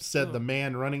 stranger, said the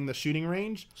man running the shooting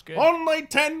range. good. Only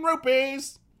 10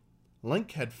 rupees.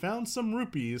 Link had found some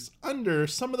rupees under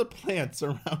some of the plants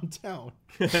around town.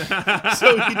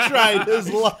 So he tried his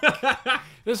luck.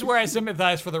 This is where I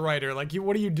sympathize for the writer. Like,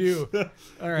 what do you do?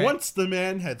 All right. Once the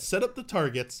man had set up the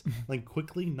targets, Link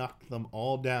quickly knocked them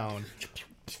all down.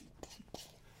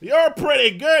 You're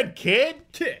pretty good, kid,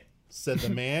 said the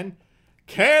man.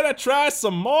 Can I try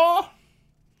some more?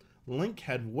 Link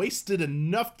had wasted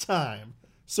enough time,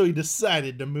 so he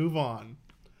decided to move on.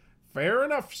 Fair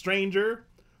enough, stranger.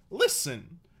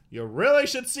 Listen, you really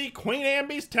should see Queen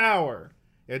Amby's tower.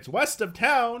 It's west of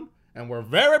town, and we're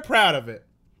very proud of it.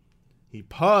 He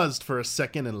paused for a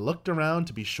second and looked around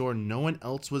to be sure no one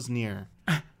else was near.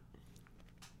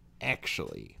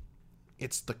 Actually,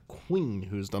 it's the Queen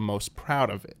who's the most proud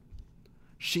of it.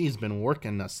 She's been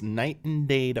working us night and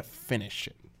day to finish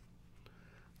it.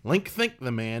 Link thanked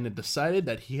the man and decided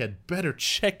that he had better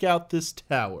check out this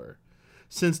tower.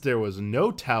 Since there was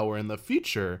no tower in the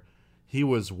future, he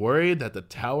was worried that the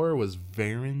tower was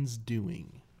Varen's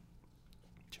doing.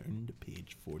 Turn to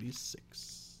page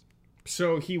 46.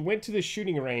 So he went to the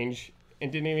shooting range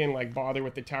and didn't even like bother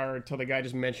with the tower until the guy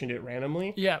just mentioned it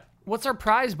randomly. Yeah. What's our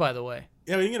prize, by the way?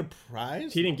 Yeah, we didn't get a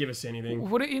prize? He didn't give us anything.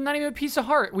 What? Not even a piece of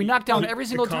heart. We knocked down every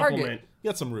single Compliment. target. He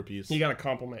got some rupees. He got a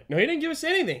compliment. No, he didn't give us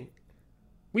anything.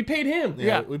 We paid him.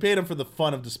 Yeah. We paid him for the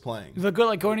fun of displaying. The good,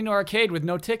 like going into an arcade with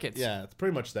no tickets. Yeah, it's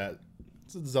pretty much that.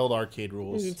 It's the Zelda arcade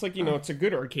rules. It's like, it's a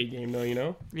good arcade game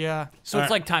though, Yeah. So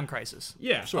it's like Time Crisis.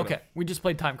 Yeah. Sort of. Okay. We just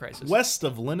played Time Crisis. West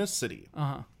of Lina City.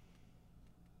 Uh-huh.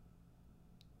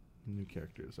 New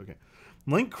characters, okay.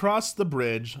 Link crossed the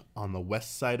bridge on the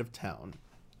west side of town,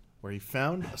 where he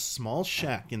found a small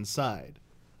shack inside.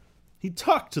 He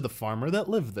talked to the farmer that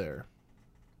lived there.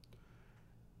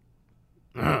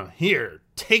 Here,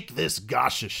 take this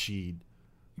Gasha seed.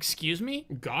 Excuse me?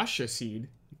 Gasha seed.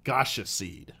 Gasha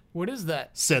seed, What is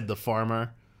that? said the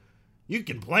farmer. You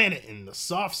can plant it in the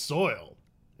soft soil,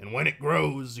 and when it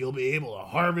grows, you'll be able to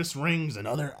harvest rings and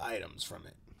other items from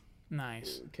it.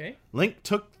 Nice. Okay. Link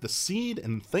took the seed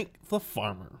and thanked the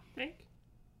farmer. Thank.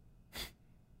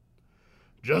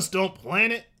 Just don't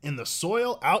plant it in the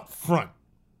soil out front,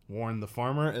 warned the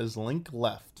farmer as Link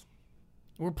left.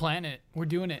 We're planning it. We're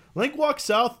doing it. Link walked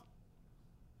south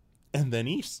and then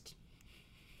east.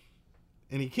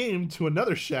 And he came to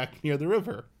another shack near the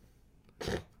river.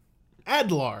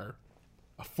 Adlar,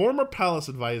 a former palace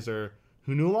advisor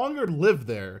who no longer lived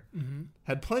there,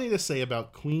 had plenty to say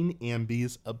about Queen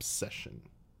Amby's obsession.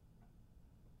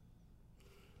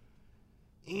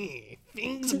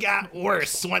 Things got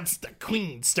worse once the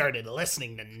Queen started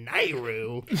listening to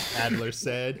Nayru, Adler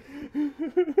said.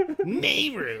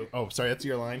 Nayru. Oh, sorry, that's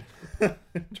your line.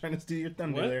 Trying to steal your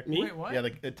thunder What? there. Me? Wait, what? Yeah,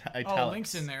 like italics. Oh,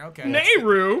 Link's in there. Okay.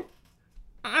 Nehru?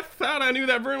 I thought I knew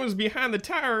that Vern was behind the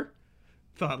tower,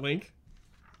 thought Link.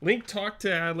 Link talked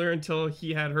to Adler until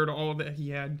he had heard all that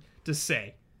he had to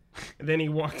say. And then he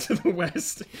walked to the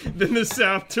west, then the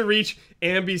south to reach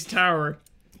Amby's tower.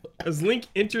 As Link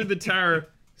entered the tower,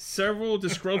 several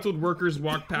disgruntled workers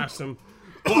walked past him.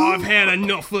 "Oh, I've had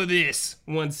enough of this,"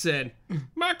 one said.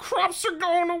 "My crops are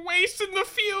going to waste in the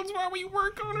fields while we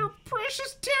work on our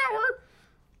precious tower.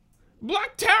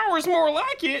 Black Tower's more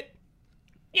like it."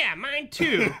 "Yeah, mine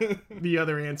too," the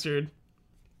other answered.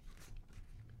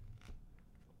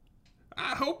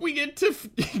 "I hope we get to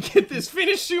get this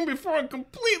finished soon before I'm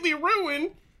completely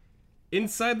ruined."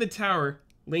 Inside the tower,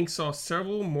 Link saw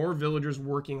several more villagers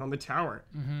working on the tower.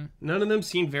 None of them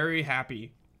seemed very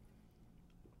happy.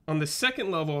 On the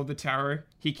second level of the tower,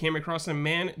 he came across a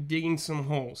man digging some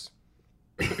holes.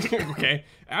 Okay.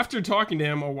 After talking to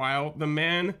him a while, the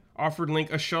man offered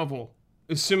Link a shovel,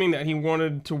 assuming that he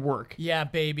wanted to work. Yeah,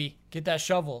 baby. Get that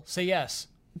shovel. Say yes.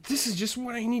 "This is just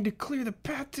what I need to clear the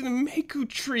path to the Maku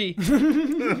tree,"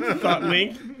 thought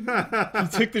Link.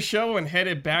 He took the shovel and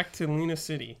headed back to Lina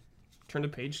City. Turn to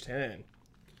page 10.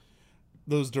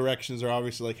 Those directions are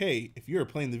obviously like, hey, if you're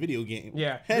playing the video game,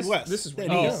 Yeah, head this- west, this is where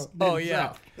head you east, go. Oh, head yeah.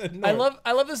 south, head I north.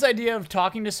 love this idea of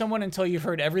talking to someone until you've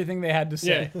heard everything they had to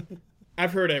say. Yeah.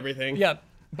 I've heard everything. Yep.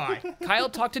 Bye. Kyle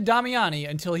talked to Damiani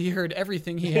until he heard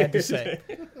everything he had to say.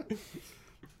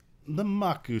 The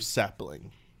Maku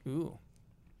sapling. Ooh.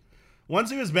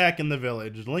 Once he was back in the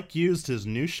village, Link used his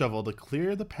new shovel to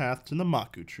clear the path to the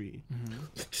Maku tree.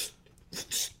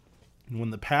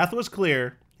 When the path was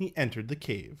clear, he entered the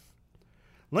cave.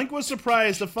 Link was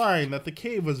surprised to find that the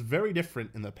cave was very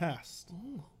different in the past.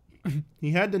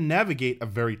 He had to navigate a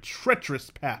very treacherous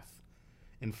path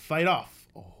and fight off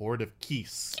a horde of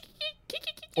geese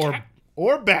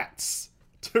or bats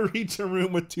to reach a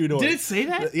room with 2 doors. Did it say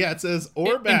that? Yeah, it says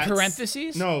or bats. In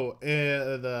parentheses? No,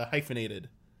 the hyphenated,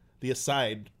 the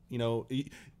aside. You know,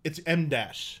 it's M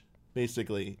dash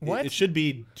basically. What? It should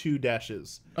be 2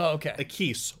 dashes. Oh, okay. A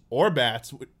geese or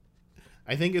bats.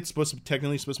 I think it's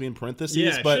technically supposed to be in parentheses,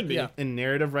 Yeah, it but should be. Yeah. in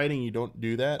narrative writing, you don't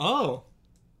do that. Oh.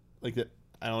 Like that,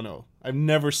 I don't know. I've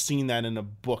never seen that in a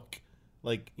book,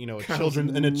 like a Kyle's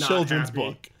children's not happy.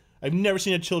 book. I've never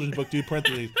seen a children's book do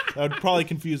parentheses. That would probably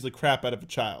confuse the crap out of a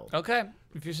child. Okay,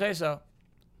 if you say so.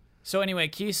 So anyway,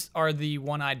 geese are the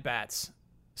one-eyed bats.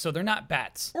 So they're not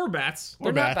bats. Or bats.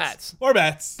 They're not bats. Or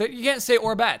bats. You can't say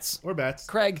or bats. Or bats.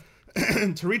 Craig.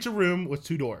 To reach a room with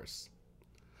 2 doors.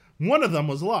 One of them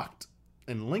was locked,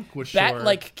 and Link was sure.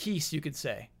 Bat-like geese, you could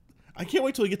say. I can't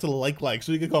wait till we get to the like,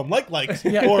 so you can call them likes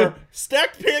Yeah. or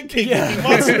stacked pancake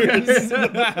monsters.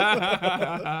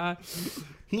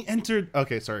 He entered.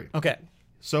 Okay, sorry. Okay.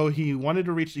 So he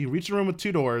reached a room with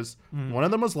 2 doors. One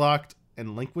of them was locked,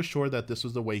 and Link was sure that this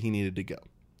was the way he needed to go.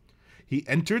 He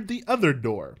entered the other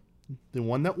door, the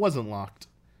one that wasn't locked,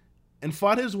 and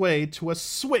fought his way to a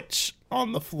switch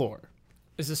on the floor.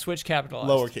 Is the switch capitalized?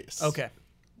 Lowercase. Okay.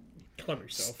 Calm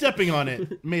yourself. Stepping on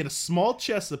it made a small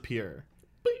chest appear.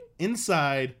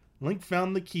 Inside, Link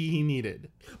found the key he needed.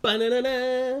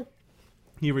 Ba-na-na-na.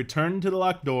 He returned to the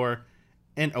locked door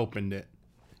and opened it.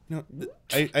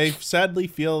 I sadly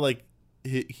feel like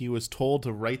he was told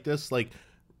to write this, like,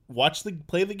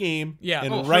 play the game, Yeah.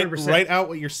 and Oh, write 100%. out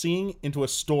what you're seeing into a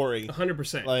story.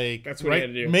 100%. Like, That's what I had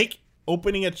to do. Make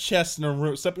opening a chest in a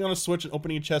room, stepping on a switch and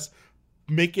opening a chest,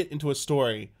 make it into a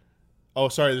story. Oh,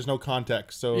 sorry, there's no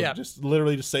context, so Yeah. just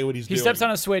literally just say what he's He doing. steps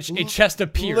on a switch, a chest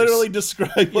appears. Literally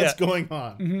describe what's Yeah. going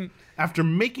on. After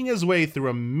making his way through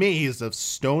a maze of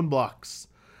stone blocks,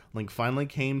 Link finally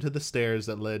came to the stairs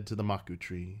that led to the Maku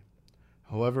tree.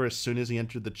 However, as soon as he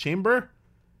entered the chamber,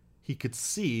 he could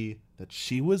see that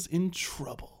she was in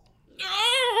trouble.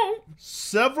 No!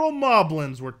 Several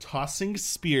moblins were tossing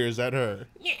spears at her.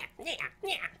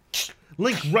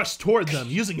 Link rushed toward them,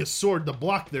 using his sword to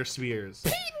block their spears,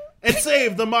 and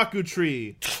saved the Maku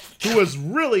tree, who was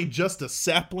really just a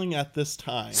sapling at this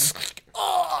time.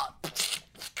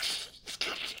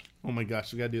 Oh my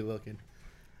gosh, we gotta do the looking.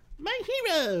 My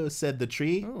hero, said the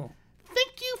tree. Ooh.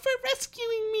 Thank you for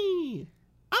rescuing me.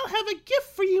 I'll have a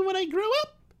gift for you when I grow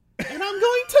up, and I'm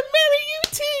going to marry you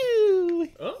too.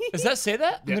 Does that say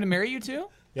that? I'm going to marry you too?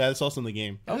 Yeah, that's also in the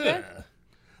game. Okay.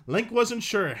 Link wasn't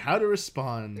sure how to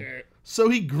respond, so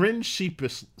he grinned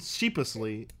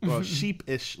sheepishly,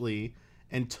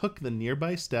 and took the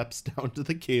nearby steps down to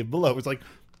the cave below. It's like,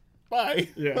 bye.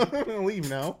 Yeah. I'm gonna leave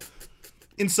now.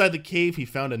 Inside the cave, he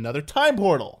found another time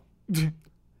portal.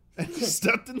 And he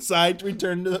stepped inside to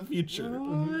return to the future.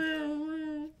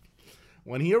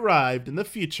 When he arrived in the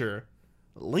future,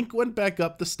 Link went back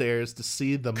up the stairs to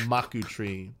see the Maku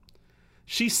tree.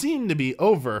 She seemed to be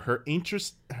over her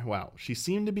ancient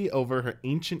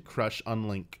crush on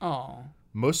Link. Oh.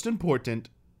 Most important,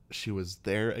 she was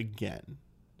there again.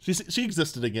 She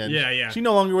existed again. Yeah. She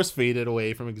no longer was faded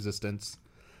away from existence.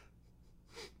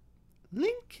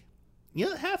 Link,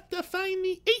 you'll have to find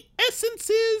the 8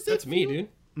 essences. That's me, dude.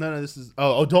 No, this is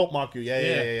adult Maku.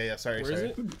 Yeah. Sorry. Where is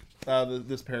it?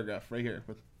 This paragraph right here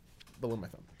with below my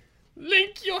thumb.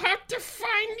 Link, you'll have to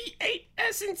find the 8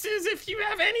 essences if you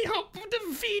have any hope of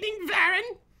defeating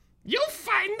Varen. You'll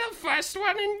find the first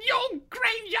one in your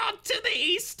graveyard to the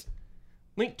east.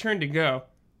 Link turned to go,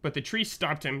 but the tree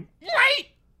stopped him.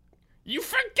 Wait! You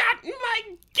forgot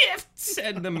my gift,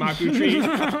 said the Maku tree.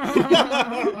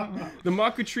 The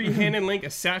Maku tree handed Link a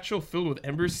satchel filled with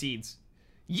ember seeds.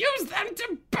 Use them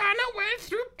to burn away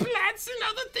through plants and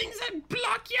other things that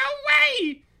block your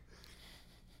way.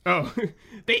 Oh,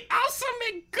 they also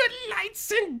make good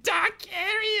lights in dark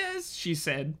areas, she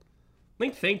said.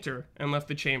 Link thanked her and left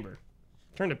the chamber.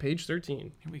 Turn to page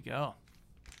 13. Here we go.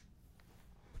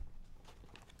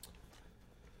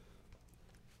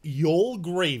 Yol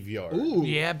Graveyard. Ooh.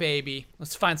 Yeah, baby.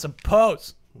 Let's find some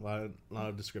pose. A lot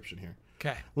of description here.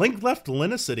 Okay. Link left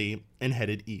Lena City and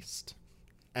headed east.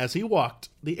 As he walked,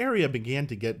 the area began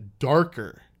to get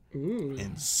darker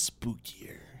and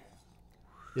spookier.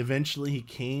 Eventually, he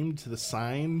came to the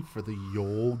sign for the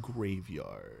Yule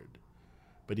Graveyard,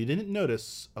 but he didn't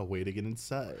notice a way to get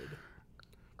inside.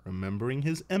 Remembering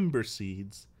his ember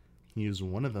seeds, he used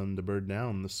one of them to burn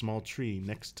down the small tree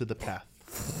next to the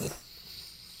path.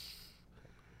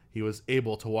 He was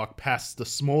able to walk past the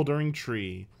smoldering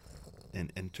tree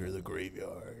and enter the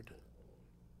graveyard.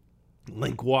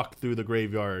 Link walked through the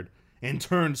graveyard and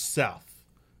turned south.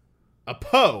 A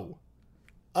Poe,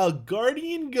 a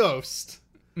guardian ghost,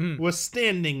 was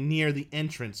standing near the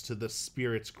entrance to the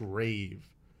spirit's grave.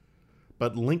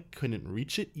 But Link couldn't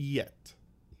reach it yet.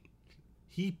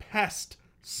 He passed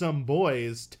some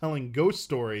boys telling ghost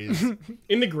stories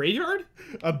In the graveyard?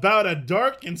 about a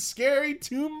dark and scary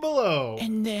tomb below.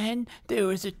 And then there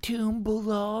was a tomb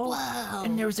below. Whoa.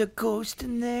 And there was a ghost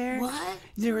in there. What?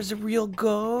 There was a real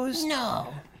ghost.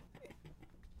 No.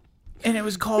 And it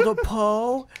was called a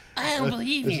Poe. I don't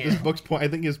believe This you. book's point, I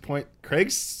think his point,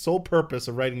 Craig's sole purpose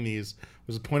of writing these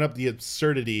was to point out the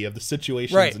absurdity of the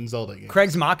situations Right. in Zelda games.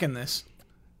 Craig's mocking this.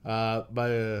 Never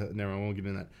mind, I won't get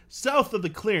into that. South of the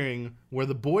clearing where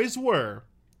the boys were,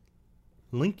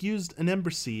 Link used an ember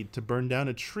seed to burn down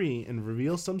a tree and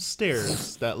reveal some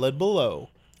stairs that led below.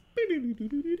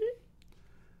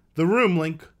 The room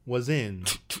Link was in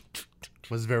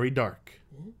was very dark,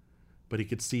 but he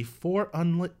could see 4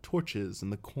 unlit torches in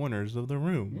the corners of the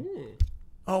room.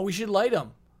 Oh, we should light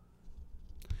him.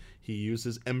 He used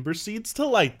his ember seeds to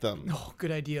light them, Oh,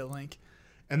 good idea, Link.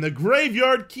 and the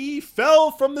graveyard key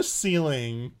fell from the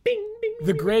ceiling.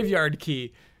 The graveyard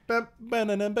key.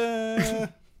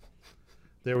 Ba-ba-na-na-ba.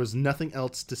 There was nothing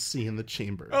else to see in the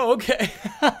chamber. Oh, okay.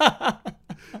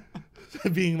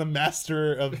 Being the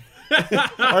master of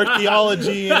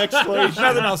archaeology and exploration,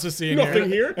 Nothing else to see in Nothing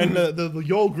here. here? and the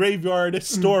Yule Graveyard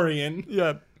historian,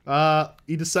 Yeah.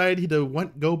 he decided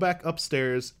to go back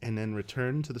upstairs and then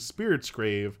return to the spirit's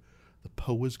grave the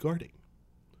Poe was guarding.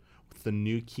 With the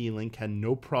new key, Link had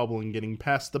no problem getting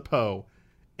past the Poe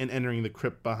and entering the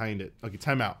crypt behind it. Okay,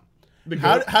 time out.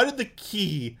 How did the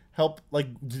key help? Like,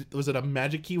 was it a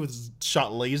magic key with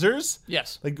shot lasers?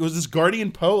 Yes. Like, was this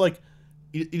guardian Poe like?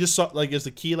 You just saw, like, is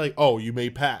the key like, oh, you may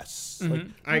pass?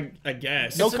 Like, I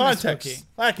guess. no It's a mystical context. key.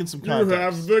 Lacking some You context.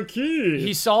 have the key.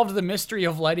 He solved the mystery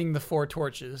of lighting the 4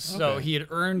 torches, so he had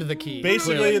earned the key.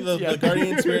 Basically, Clearly. the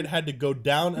guardian spirit had to go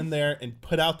down in there and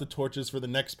put out the torches for the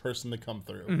next person to come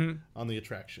through on the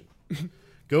attraction.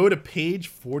 Go to page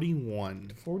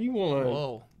 41. 41.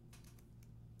 Whoa.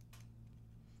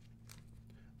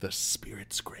 The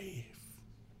Spirit's Grave.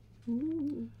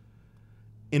 In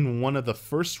one of the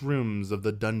first rooms of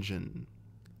the dungeon,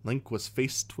 Link was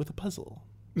faced with a puzzle.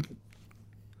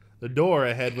 The door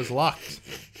ahead was locked,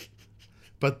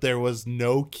 but there was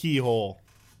no keyhole.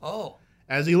 Oh.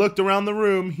 As he looked around the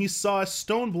room, he saw a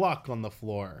stone block on the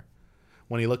floor.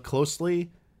 When he looked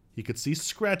closely, he could see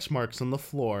scratch marks on the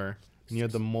floor near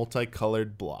the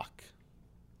multicolored block.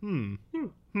 Link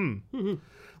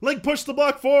pushed the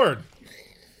block forward,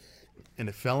 and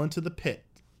it fell into the pit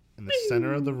in the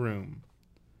center of the room.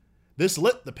 This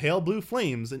lit the pale blue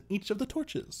flames in each of the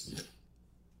torches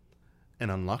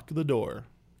and unlocked the door.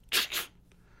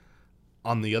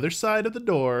 On the other side of the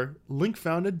door, Link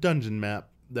found a dungeon map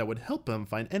that would help him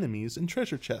find enemies and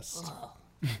treasure chests.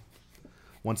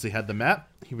 Once he had the map,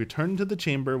 he returned to the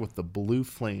chamber with the blue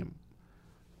flame.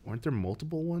 Weren't there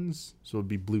multiple ones? So it would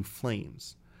be blue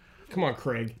flames. Come on,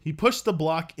 Craig. He pushed the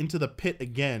block into the pit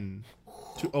again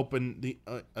to open the...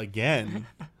 again?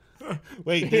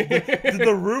 Wait, did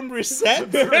the room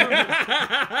reset?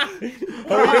 Are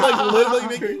we like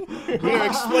literally we're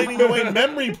explaining away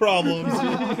memory problems?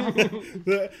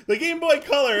 The Game Boy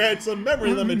Color had some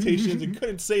memory limitations and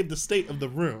couldn't save the state of the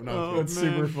room. No, That's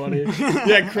super funny.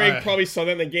 Yeah, Craig probably saw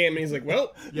that in the game and he's like,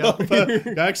 well,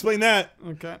 gotta explain that.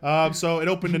 Okay. So it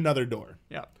opened another door.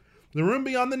 Yeah. The room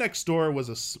beyond the next door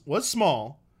was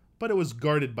small, but it was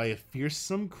guarded by a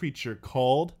fearsome creature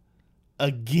called a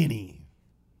guinea.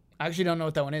 I actually don't know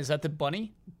what that one is. Is that the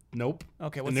bunny? Nope.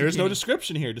 Okay, what's And the there is no guinea?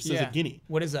 description here. It just says a guinea.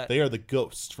 What is that? They are the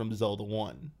ghosts from Zelda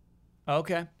 1.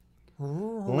 Okay.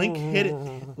 Link hit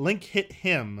him. Link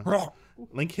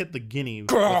hit the guinea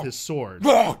with his sword,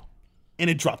 and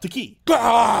it dropped the key.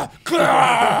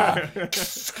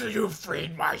 You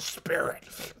freed my spirit.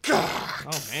 oh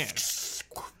man,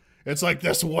 It's like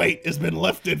this weight has been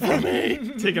lifted from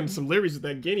me. taking some liberties with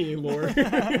that guinea lore.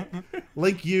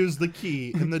 Link used the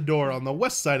key in the door on the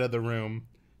west side of the room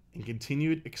and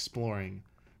continued exploring.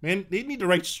 Man, they need to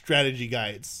write strategy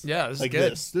guides. Yeah, this is like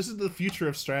good. This is the future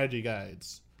of strategy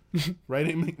guides.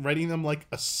 writing them like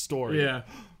a story. Yeah.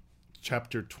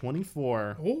 Chapter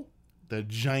 24. Oh, The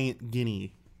Giant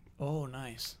Guinea. Oh,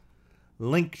 nice.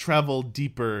 Link traveled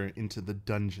deeper into the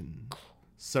dungeon.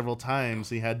 Several times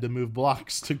he had to move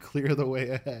blocks to clear the way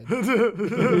ahead.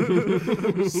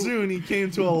 Soon he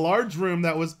came to a large room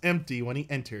that was empty when he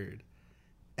entered.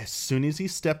 As soon as he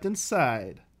stepped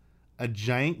inside, a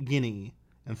giant guinea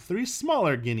and 3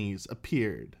 smaller guineas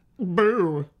appeared.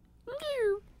 Boo.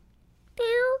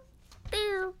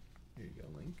 Here you go,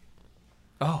 Link.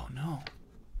 Oh, no.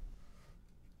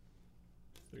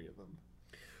 3 of them.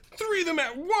 3 of them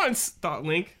at once, thought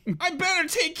Link. I better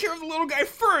take care of the little guy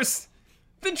first,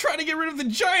 then try to get rid of the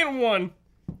giant one.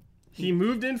 He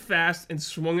moved in fast and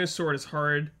swung his sword as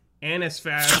hard and as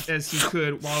fast as he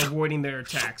could while avoiding their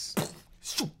attacks.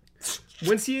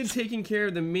 Once he had taken care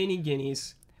of the mini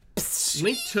guineas,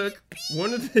 Link took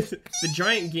one of the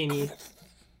giant guinea.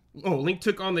 Oh, Link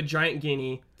took on the giant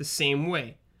guinea the same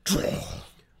way.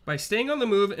 By staying on the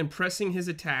move and pressing his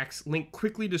attacks, Link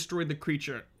quickly destroyed the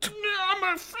creature.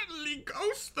 I'm a friendly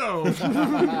ghost, though.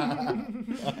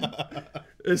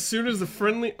 As soon as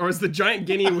the giant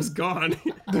guinea was gone,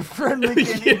 The friendly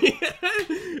guinea.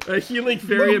 a healing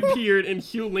fairy appeared and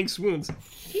healed Link's wounds.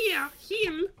 Here,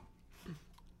 heal.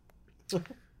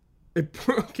 A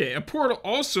portal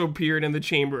also appeared in the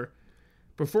chamber.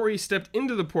 Before he stepped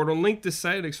into the portal, Link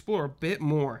decided to explore a bit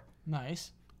more.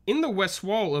 Nice. In the west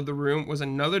wall of the room was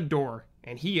another door,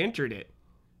 and he entered it.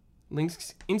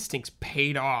 Link's instincts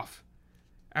paid off.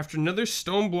 After another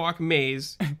stone block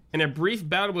maze and a brief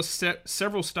battle with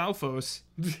several Stalfos,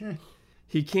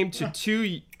 he came to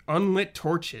 2 unlit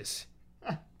torches.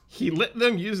 He lit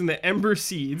them using the ember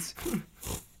seeds,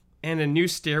 and a new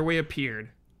stairway appeared.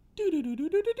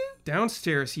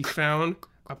 Downstairs, he found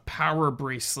a power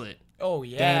bracelet, Oh,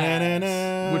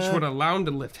 yeah. which would allow him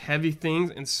to lift heavy things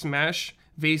and smash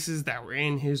vases that were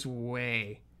in his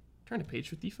way. Turn to page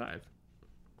 55.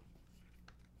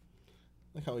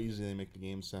 Look how easy they make the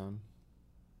game sound.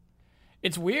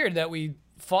 It's weird that we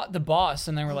fought the boss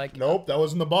and then we're like, Nope, that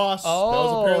wasn't the boss. That Oh,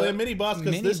 was apparently a mini boss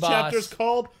because this mini-boss. chapter is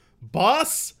called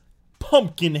Boss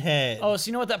Pumpkinhead. oh, so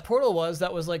you know what that portal was?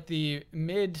 That was like the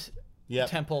Yep.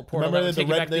 temple portal. Remember that would the take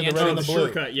you back red, to they the have the red and the entrance.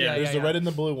 blue. Shortcut, yeah. There's the yeah. red and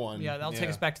the blue one. Yeah, that'll take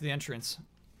us back to the entrance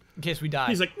in case we die.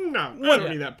 He's like, no, I don't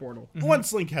need that portal.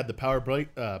 Once Link had the power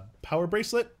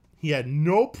bracelet, he had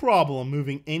no problem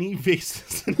moving any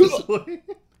vases in his way.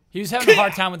 He was having a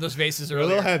hard time with those vases They're a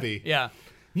earlier. little heavy. Yeah.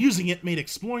 Using it made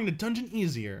exploring the dungeon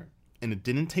easier, and it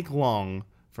didn't take long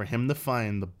for him to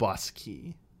find the boss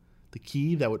key. The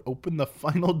key that would open the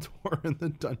final door in the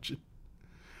dungeon.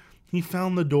 He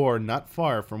found the door not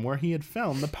far from where he had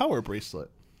found the power bracelet,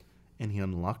 and he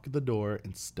unlocked the door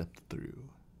and stepped through.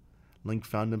 Link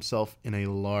found himself in a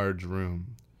large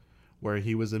room, where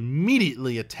he was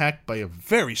immediately attacked by a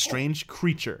very strange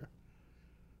creature.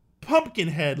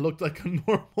 Pumpkinhead looked like a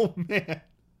normal man,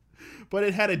 but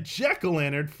it had a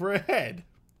jack-o'-lantern for a head.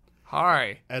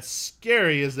 Hi. As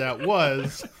scary as that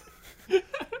was,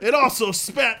 it also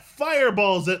spat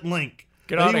fireballs at Link.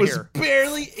 Get that outta he was here.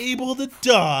 barely able to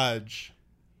dodge.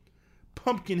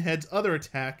 Pumpkinhead's other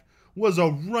attack was a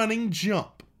running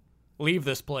jump. Leave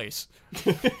this place.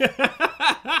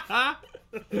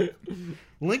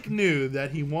 Link knew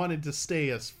that he wanted to stay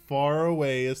as far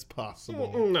away as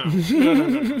possible. No.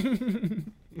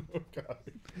 Oh, God.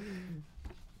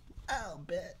 I'll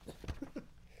bet.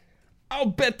 I'll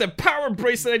bet the power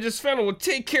bracelet I just found will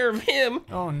take care of him,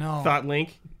 Oh, no. thought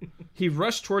Link. He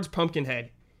rushed towards Pumpkinhead,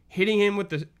 hitting him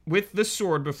with the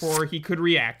sword before he could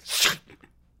react.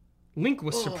 Link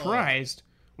was surprised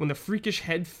when the freakish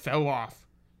head fell off,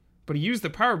 but he used the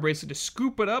power bracelet to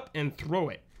scoop it up and throw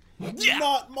it.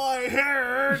 Not my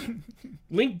head!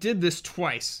 Link did this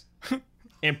twice,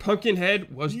 and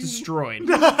Pumpkinhead was destroyed.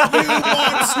 Monster!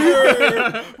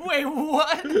 Wait,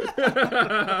 what?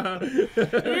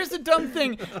 Here's the dumb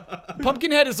thing.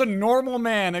 Pumpkinhead is a normal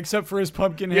man except for his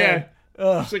pumpkin head.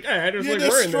 Ugh. It's like, hey, I just You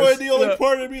like wearing destroyed this. the only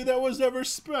part of me that was ever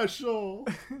special.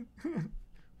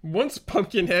 Once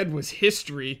Pumpkinhead was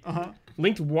history,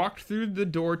 Link walked through the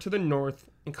door to the north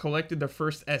and collected the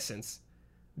first essence,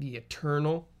 the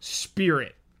Eternal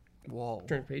Spirit. Whoa.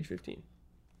 Turn to page 15.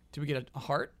 Did we get a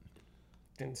heart?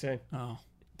 Didn't say. Oh,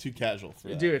 Too casual for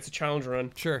that. Dude, it's a challenge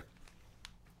run. sure.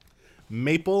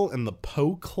 Maple and the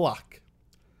Poe Clock.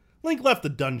 Link left the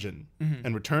dungeon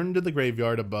and returned to the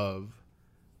graveyard above.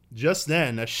 Just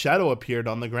then, a shadow appeared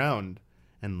on the ground,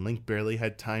 and Link barely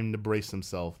had time to brace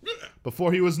himself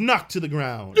before he was knocked to the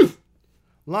ground.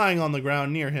 Lying on the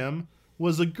ground near him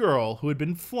was a girl who had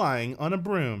been flying on a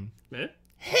broom. Eh?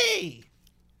 Hey!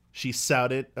 She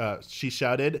shouted as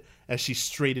she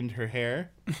straightened her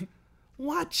hair.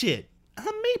 Watch it.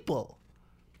 I'm Maple.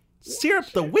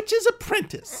 Syrup the Witch's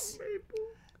apprentice.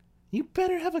 You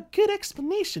better have a good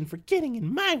explanation for getting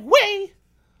in my way.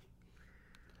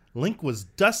 Link was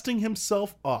dusting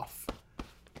himself off.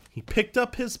 He picked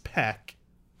up his pack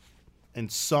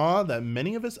and saw that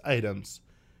many of his items,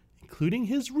 including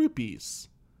his rupees,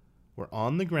 were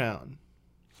on the ground.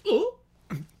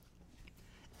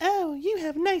 Oh, you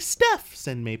have nice stuff,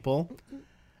 said Maple.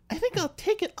 I think I'll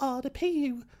take it all to pay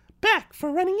you back for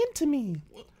running into me.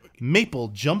 Maple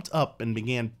jumped up and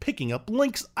began picking up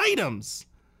Link's items.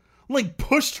 Link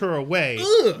pushed her away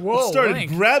and started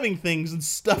Link. grabbing things and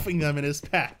stuffing them in his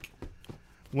pack.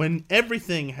 When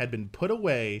everything had been put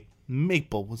away,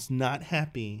 Maple was not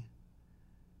happy.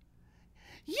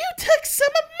 You took some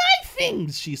of my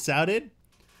things, she shouted.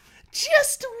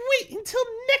 Just wait until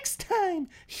next time,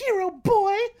 hero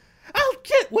boy. I'll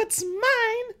get what's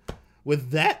mine.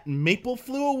 With that, Maple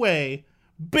flew away,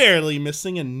 barely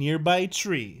missing a nearby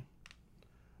tree.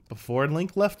 Before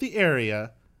Link left the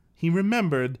area, he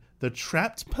remembered the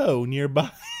trapped Poe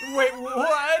nearby. Wait,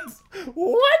 what?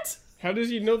 What? How does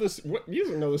he know this? What? He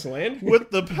doesn't know this land.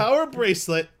 With the power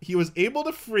bracelet, he was able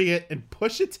to free it and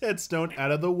push its headstone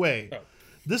out of the way. Oh.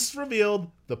 This revealed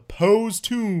the Poe's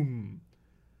tomb.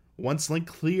 Once Link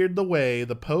cleared the way,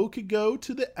 the Poe could go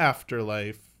to the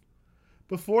afterlife.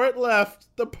 Before it left,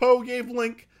 the Poe gave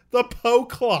Link the Poe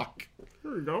clock.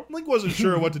 Here we go. Link wasn't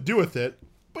sure what to do with it,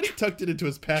 but he tucked it into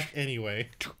his pack anyway.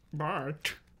 Bye.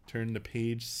 Turn to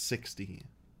page 60.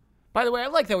 By the way, I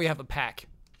like that we have a pack.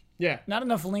 Yeah. Not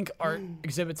enough Link art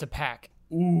exhibits a pack.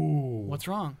 Ooh. What's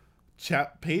wrong?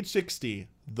 Page 60.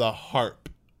 The Harp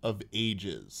of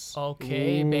Ages.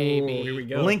 Okay, Ooh, baby. Here we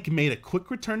go. Link made a quick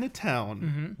return to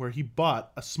town where he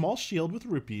bought a small shield with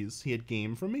rupees he had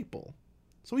gained from Maple.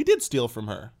 So he did steal from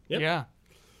her. Yep. Yeah.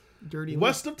 Dirty.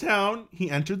 West of town,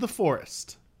 he entered the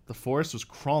forest. The forest was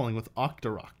crawling with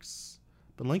Octoroks,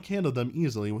 but Link handled them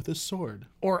easily with his sword.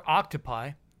 Or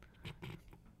octopi.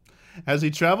 As he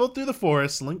traveled through the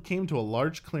forest, Link came to a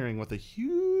large clearing with a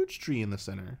huge tree in the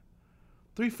center.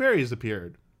 3 fairies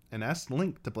appeared and asked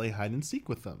Link to play hide and seek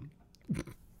with them.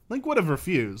 Link would have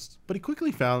refused, but he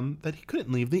quickly found that he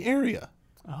couldn't leave the area.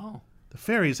 Oh. The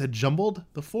fairies had jumbled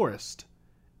the forest,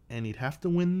 and he'd have to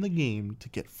win the game to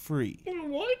get free.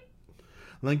 What?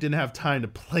 Link didn't have time to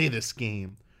play this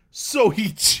game, so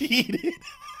he cheated.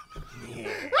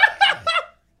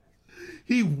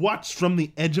 He watched from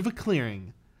the edge of a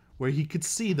clearing where he could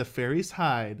see the fairies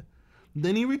hide.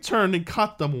 Then he returned and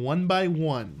caught them one by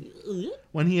one.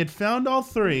 When he had found all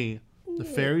 3, the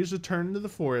fairies returned the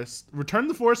forest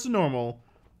to normal,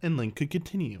 and Link could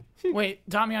continue. Wait,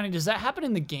 Damiani, does that happen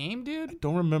in the game, dude?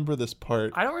 Don't remember this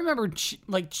part. I don't remember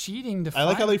cheating to I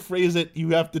like how they phrase it. You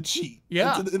have to cheat.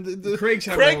 Yeah. Craig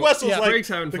Wessel's like, Craig's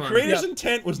having the fun. creator's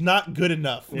intent was not good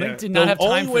enough. Yeah. Link did not have The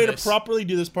time only for way this. to properly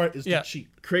do this part is Yeah. to cheat.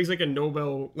 Craig's like a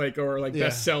Nobel Yeah.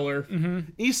 bestseller.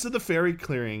 East of the fairy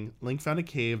clearing, Link found a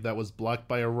cave that was blocked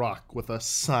by a rock with a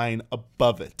sign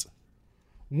above it.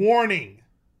 Warning!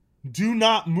 Do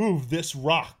not move this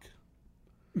rock.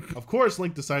 Of course,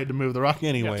 Link decided to move the rock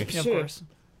anyway. Yeah, of course.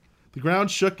 The ground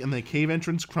shook and the cave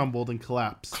entrance crumbled and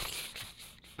collapsed.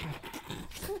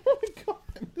 Oh my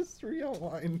god, this real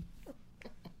line.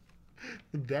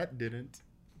 That didn't.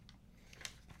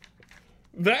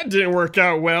 That didn't work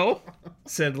out well,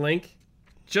 said Link.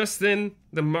 Just then,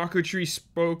 the Mako tree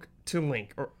spoke to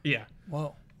Link.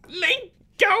 Whoa. Link,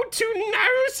 go to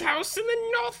Naru's house in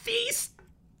the northeast.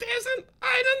 There's an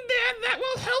item there that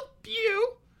will help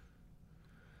you.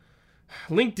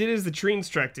 Link did as the tree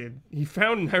instructed. He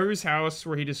found Naru's house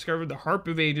where he discovered the Harp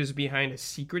of Ages behind a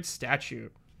secret statue.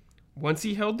 Once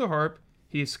he held the harp,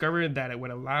 he discovered that it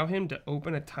would allow him to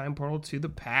open a time portal to the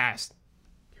past.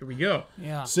 Here we go.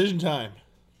 Yeah. Decision time.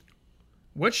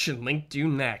 What should Link do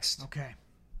next? Okay.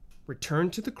 Return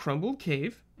to the crumbled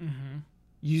cave.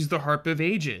 Use the Harp of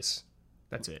Ages.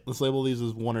 That's it. Let's label these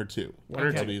as 1 or 2. One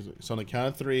or That'll two. be easy. So on the count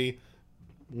of 3,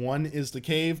 1 is the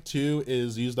cave, 2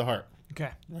 is use the harp.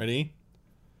 Okay. Ready?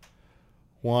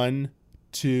 1,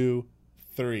 2,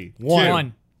 3.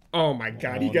 1. Oh my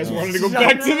god, you Oh, guys no. wanted to go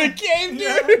back to the cave,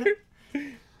 dude!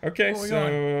 Okay, we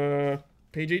so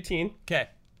page 18. Okay.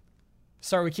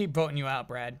 Sorry, we keep voting you out,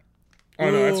 Brad. Oh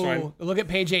no, that's Ooh, fine. Look at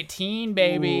page 18,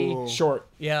 baby. Ooh. Short.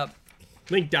 Yep.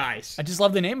 Link dies. I just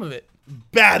love the name of it.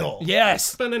 Battle!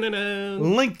 Yes. Ba-na-na-na.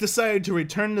 Link decided to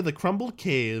return to the crumbled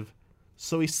cave,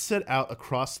 so he set out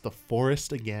across the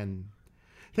forest again.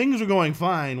 Things were going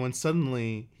fine when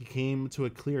suddenly he came to a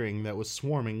clearing that was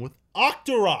swarming with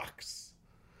Octoroks.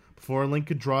 Before Link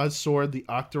could draw his sword, the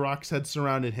Octoroks had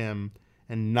surrounded him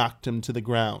and knocked him to the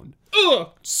ground.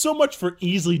 Ugh! So much for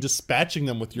easily dispatching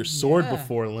them with your sword Yeah.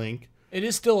 before, Link. It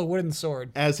is still a wooden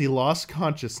sword. As he lost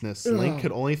consciousness, Link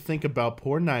could only think about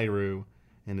poor Nairu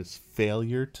and his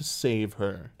failure to save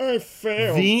her. I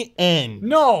failed. The end.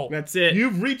 No! That's it.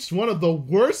 You've reached one of the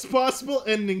worst possible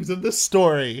endings of this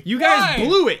story. You guys Why?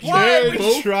 blew it. Why? You Should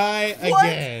both, try What?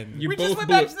 again. You we both just went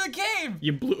blew back it. to the cave!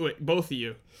 You blew it. Both of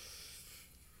you.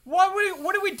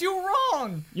 What did we do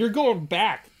wrong? You're going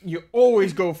back. You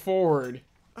always go forward.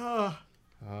 Oh,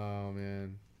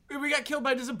 man. We got killed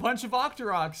by just a bunch of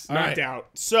Octoroks. Knocked right. out.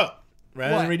 So,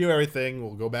 rather than What? redo everything,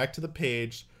 we'll go back to the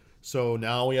page. So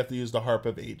now we have to use the Harp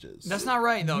of Ages. That's not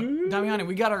right, though. Damiani,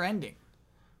 we got our ending.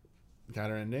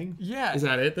 Got our ending? Yeah. Is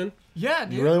that it then? Yeah,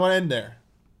 dude. You really want to end there?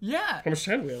 Yeah. How much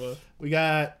time do we have left? We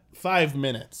got 5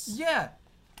 minutes. Yeah.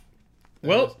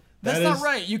 Well, That's That not is-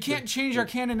 right. You can't change our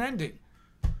canon ending.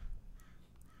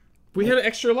 we had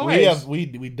extra lives. We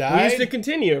We died. used to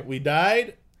continue. We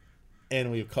died,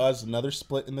 and we've caused another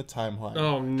split in the timeline.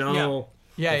 Oh no.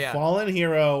 Yeah, The yeah. Fallen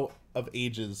Hero of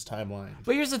Ages timeline.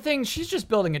 But here's the thing. She's just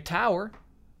building a tower.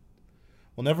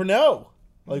 We'll never know.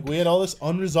 Like, we had all this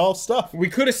unresolved stuff. We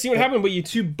could have seen what happened, but you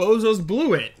two bozos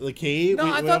blew it. The cave. No, we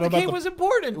I don't thought know the about cave was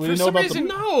important. we For didn't know some about the- reason,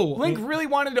 No. Link really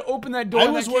wanted to open that door. I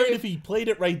in was that worried cave. if he played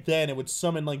it right then, it would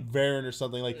summon like Varen or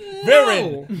something. Like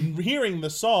Varen, hearing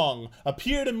the song,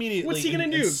 appeared immediately. What's he gonna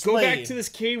and do? Go slay. back to this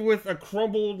cave with a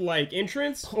crumbled like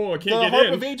entrance? Oh, I The can't Harp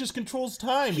get of in. Ages controls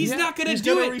time. He's not gonna He's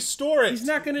do gonna it. restore it. He's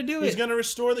not gonna do He's it. gonna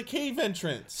restore the cave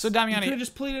entrance. So You could Damiani, have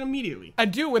just played it immediately. I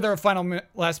do with our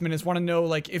last minutes want to know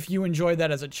like if you enjoyed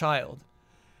that as a child.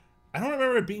 I don't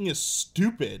remember it being as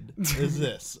stupid as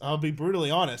this. I'll be brutally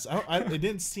honest. It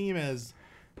didn't seem as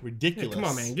ridiculous. Come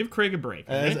on, man. Give Craig a break.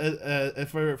 As,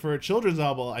 alright? for a children's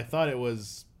novel, I thought it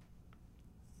was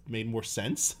made more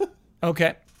sense.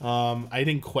 Okay, I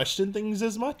didn't question things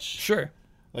as much. sure.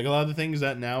 Like a lot of the things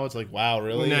that now it's like, wow,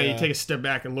 really? Now you take a step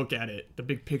back and look at it, the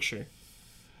big picture.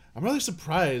 I'm really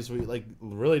surprised we like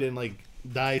really didn't like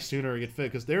die sooner or get fit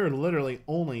because there are literally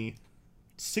only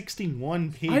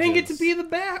 61 pages. I didn't get to be the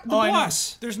I know.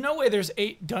 boss. There's no way there's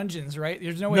 8 dungeons, right?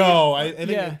 There's no way. No, I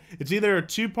think Yeah. it's either a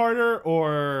 2-parter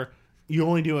or you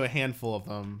only do a handful of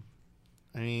them.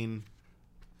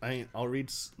 I'll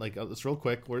read like this real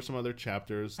quick. Where's some other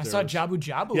chapters? I saw Jabu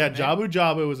Jabu. Yeah, in there. Jabu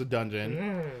Jabu was a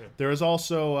dungeon. There was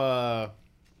also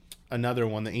another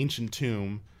one, the Ancient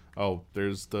Tomb. Oh,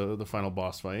 there's the final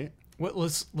boss fight.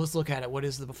 Let's look at it. What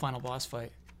is the final boss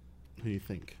fight? Who do you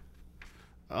think?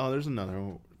 Oh, there's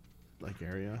another like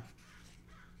area.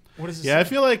 What is this? Yeah, I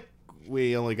feel like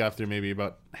we only got through maybe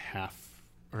about half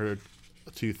or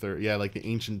 2/3. Yeah, like the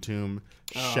Ancient Tomb,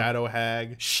 Shadow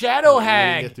Hag. Shadow We didn't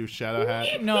Hag. get through Shadow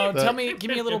Hag. No, The- give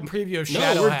me a little preview of No,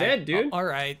 Shadow we're Hag. dead, dude. All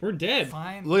right, We're dead.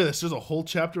 fine. Look at this. There's a whole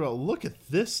chapter about. Look at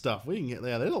this stuff. We can get.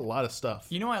 Yeah, there's a lot of stuff.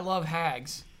 You know I love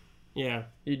hags. Yeah,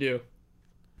 you do.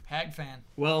 Hag fan.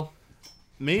 Well,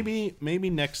 Maybe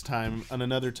next time, on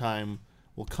another time,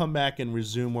 we'll come back and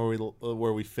resume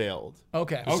where we failed.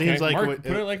 Okay. okay. Seems like Mark, it-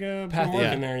 put it like a Path- mark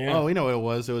Yeah. in there. Yeah. Oh, we know what it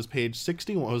was. It was page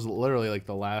 61. It was literally like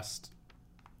the last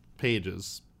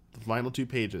pages, the final 2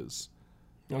 pages.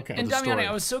 Okay. And the Damiani, story.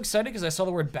 I was so excited because I saw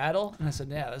the word battle, and I said,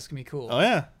 "Yeah, this can be cool." Oh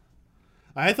yeah,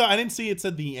 I didn't see it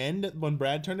said the end when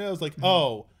Brad turned it. I was like,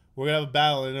 oh, we're gonna have a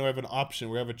battle and then we have an option.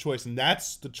 We're gonna have a choice, and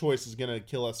that's the choice is gonna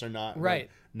kill us or not. Right. Like,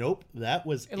 nope, that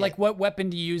was And, like, it. what weapon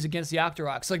do you use against the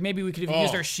Octoroks? Like, maybe we could have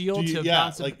used Oh, our shield do you- to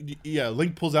yeah, bounce.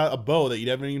 Link pulls out a bow that you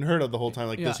haven't even heard of the whole time.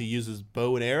 Like, Yeah. does he use his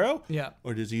bow and arrow? Yeah.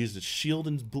 Or does he use his shield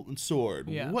and sword?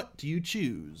 Yeah. What do you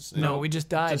choose? No, we just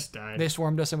died. Just died. They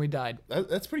swarmed us and we died.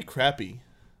 That's pretty crappy.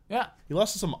 Yeah. You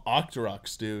lost to some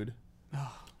Octoroks, dude.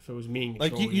 If it was me, in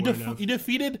Like control, you wouldn't have.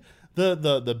 defeated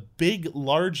the big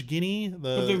large guinea.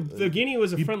 But the guinea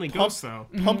was a friendly ghost, though.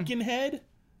 Pumpkinhead.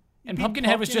 And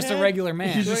Pumpkinhead was just a Pumpkinhead? regular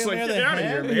man. He's just Right like, there, get the out of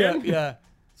here, head? man. yeah.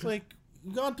 It's like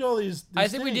we've gone through all these I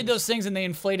think we did things. those things and they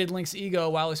inflated Link's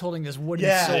ego while he's holding this wooden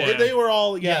Yeah, sword. they were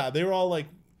all Yeah. they were all like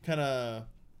kind of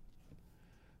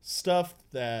stuff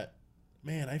that,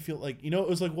 man, I feel like, it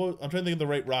was like, I'm trying to think of the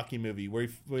right Rocky movie where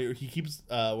he keeps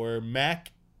where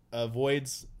Mac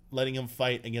avoids letting him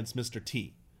fight against Mr.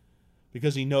 T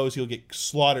because he knows he'll get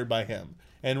slaughtered by him,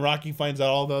 and Rocky finds out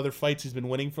all the other fights he's been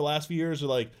winning for the last few years are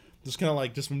like just kind of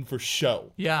like just been for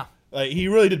show. Yeah. Like, he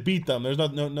really did beat them. There's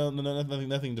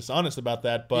nothing dishonest about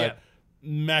that. But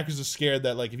Mac was just scared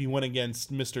that, like, if he went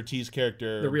against Mr. T's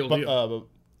character, The real deal.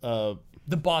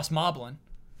 The boss Moblin.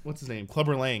 What's his name?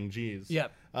 Clubber Lang. Jeez.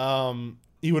 Yep.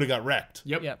 He would have got wrecked.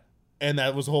 Yep. Yep. And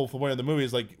that was the whole point of the movie.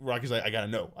 Is like Rocky's like, I gotta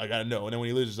know. And then when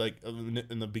he loses, like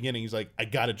in the beginning, he's like, I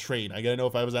gotta train. I gotta know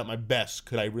if I was at my best,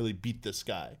 could I really beat this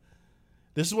guy?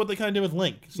 This is what they kind of did with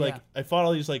Link. It's like, Yeah. I fought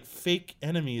all these like fake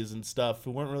enemies and stuff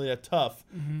who weren't really that tough,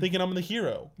 thinking I'm the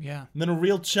hero. Yeah. And then a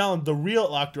real challenge, the real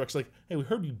Octorok's like, hey, we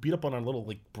heard you beat up on our little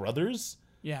like brothers.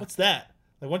 Yeah. What's that?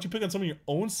 Like, why don't you pick on some of your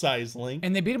own size, Link?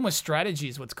 And they beat him with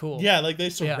strategies. What's cool? Yeah, like they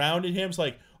surrounded him. It's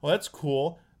like, oh, that's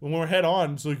cool. When we're head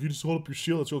on, it's like you just hold up your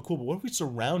shield. That's real cool. But what if we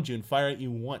surround you and fire at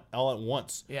you all at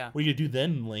once? Yeah. What are you gonna do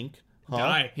then, Link? Huh?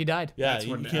 Die. He died. Yeah, That's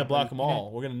you what can't block happened. them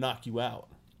all. We're gonna knock you out.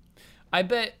 I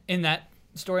bet in that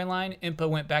storyline, Impa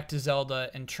went back to Zelda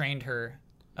and trained her,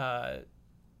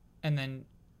 and then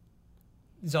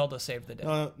Zelda saved the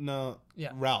day. No.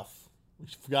 Yeah. Ralph. We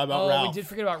forgot about Oh, Ralph. we did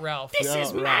forget about Ralph. This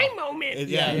is Ralph. my moment.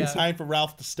 Yeah, Yeah. it's time for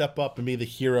Ralph to step up and be the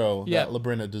hero Yeah. that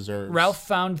Labrina deserves. Ralph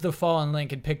found the fallen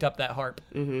Link and picked up that harp.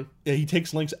 Yeah, he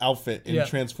takes Link's outfit and Yeah.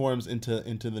 transforms into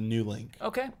the new Link.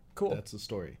 Okay, cool. That's the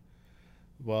story.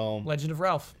 Well, Legend of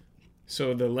Ralph.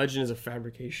 So the legend is a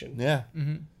fabrication. yeah.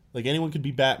 Like anyone could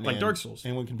be Batman. Like Dark Souls.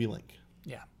 Anyone can be Link.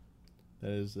 Yeah.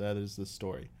 That is the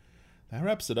story. That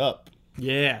wraps it up.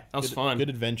 Yeah, that was Good, fun. Good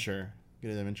adventure.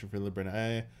 Good adventure for Labrina.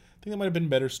 I think that might have been a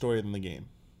better story than the game.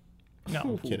 No.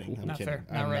 I'm kidding. I'm Not kidding. fair.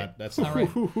 Not I'm right. That's Not not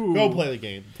right. Go play the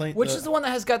game. Which is the one that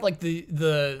has got like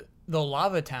the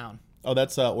lava town. Oh,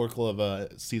 that's Oracle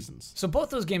of Seasons. So both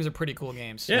those games are pretty cool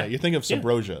games. Yeah. Yeah, you think of Yeah.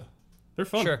 Subrosia. They're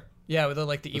fun. Sure. Yeah, with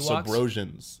like the The Ewoks.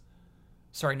 Subrosians.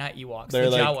 Sorry, not Ewoks. They're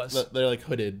the like Jawas. they're like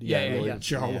hooded. Yeah, yeah, really. yeah.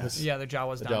 Jawas. Yeah, the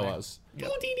Jawas The down there. Jawas.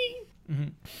 Oh,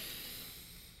 dee-dee.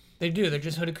 They do. They're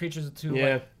just hooded creatures with two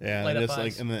Yeah. like, Yeah, light and up it's like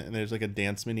eyes. and there's like a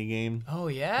dance mini game. Oh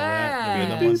Maybe yeah.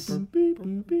 that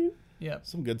one. Yeah.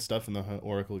 Some good stuff in the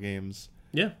Oracle games.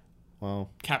 Yeah. Well,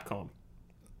 Capcom.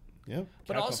 yep.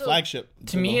 But Capcom also, flagship.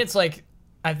 To me, it's like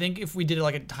I think if we did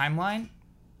like a timeline,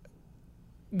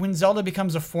 when Zelda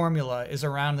becomes a formula is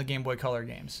around the Game Boy Color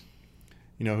games.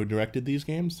 You know who directed these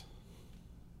games?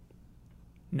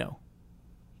 No.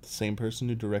 The same person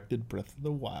who directed Breath of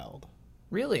the Wild.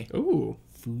 Really? Ooh.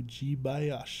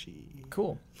 Fujibayashi.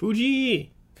 Cool.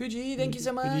 Fuji. Fuji, thank you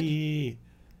so much. Fuji.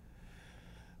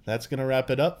 That's going to wrap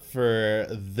it up for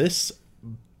this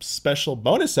special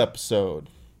bonus episode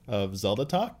of Zelda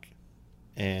Talk.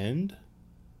 And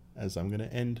as I'm going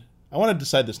to end, I want to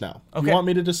decide this now. Okay. You want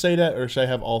me to just say that, or should I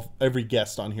have every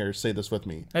guest on here say this with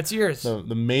me? That's yours. The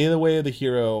May the Way of the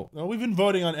Hero. No, we've been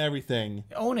voting on everything.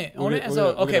 Own it. We're Own it gonna- as we're a.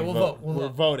 gonna- we're Okay, gonna we'll vote. We'll We're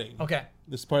vote. voting. Okay.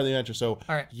 This is part of the answer. So,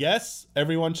 All right. yes,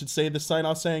 everyone should say the sign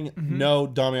off saying, no,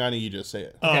 Damiani, you just say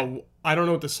it. Oh, I don't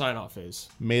know what the sign off is.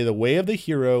 May the way of the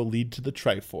hero lead to the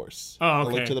Triforce. Oh, A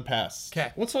okay. Link to the Past.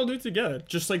 Okay. Let's all do it together.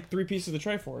 Just like 3 pieces of the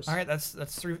Triforce. All right. That's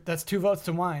three. That's 2 votes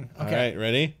to mine. Okay. All right,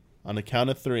 ready? On the count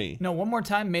of 3. No, one more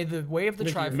time. May the way of the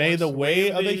Triforce. May the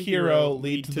way of the hero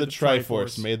lead to the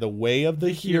Triforce. May the way of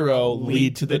the hero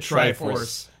lead to the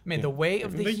Triforce. May the way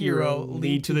of the hero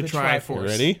lead to the Triforce.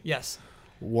 Ready? Yes.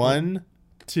 1,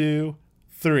 2,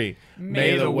 3.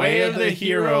 May the way of the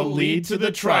hero lead to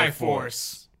the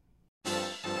Triforce.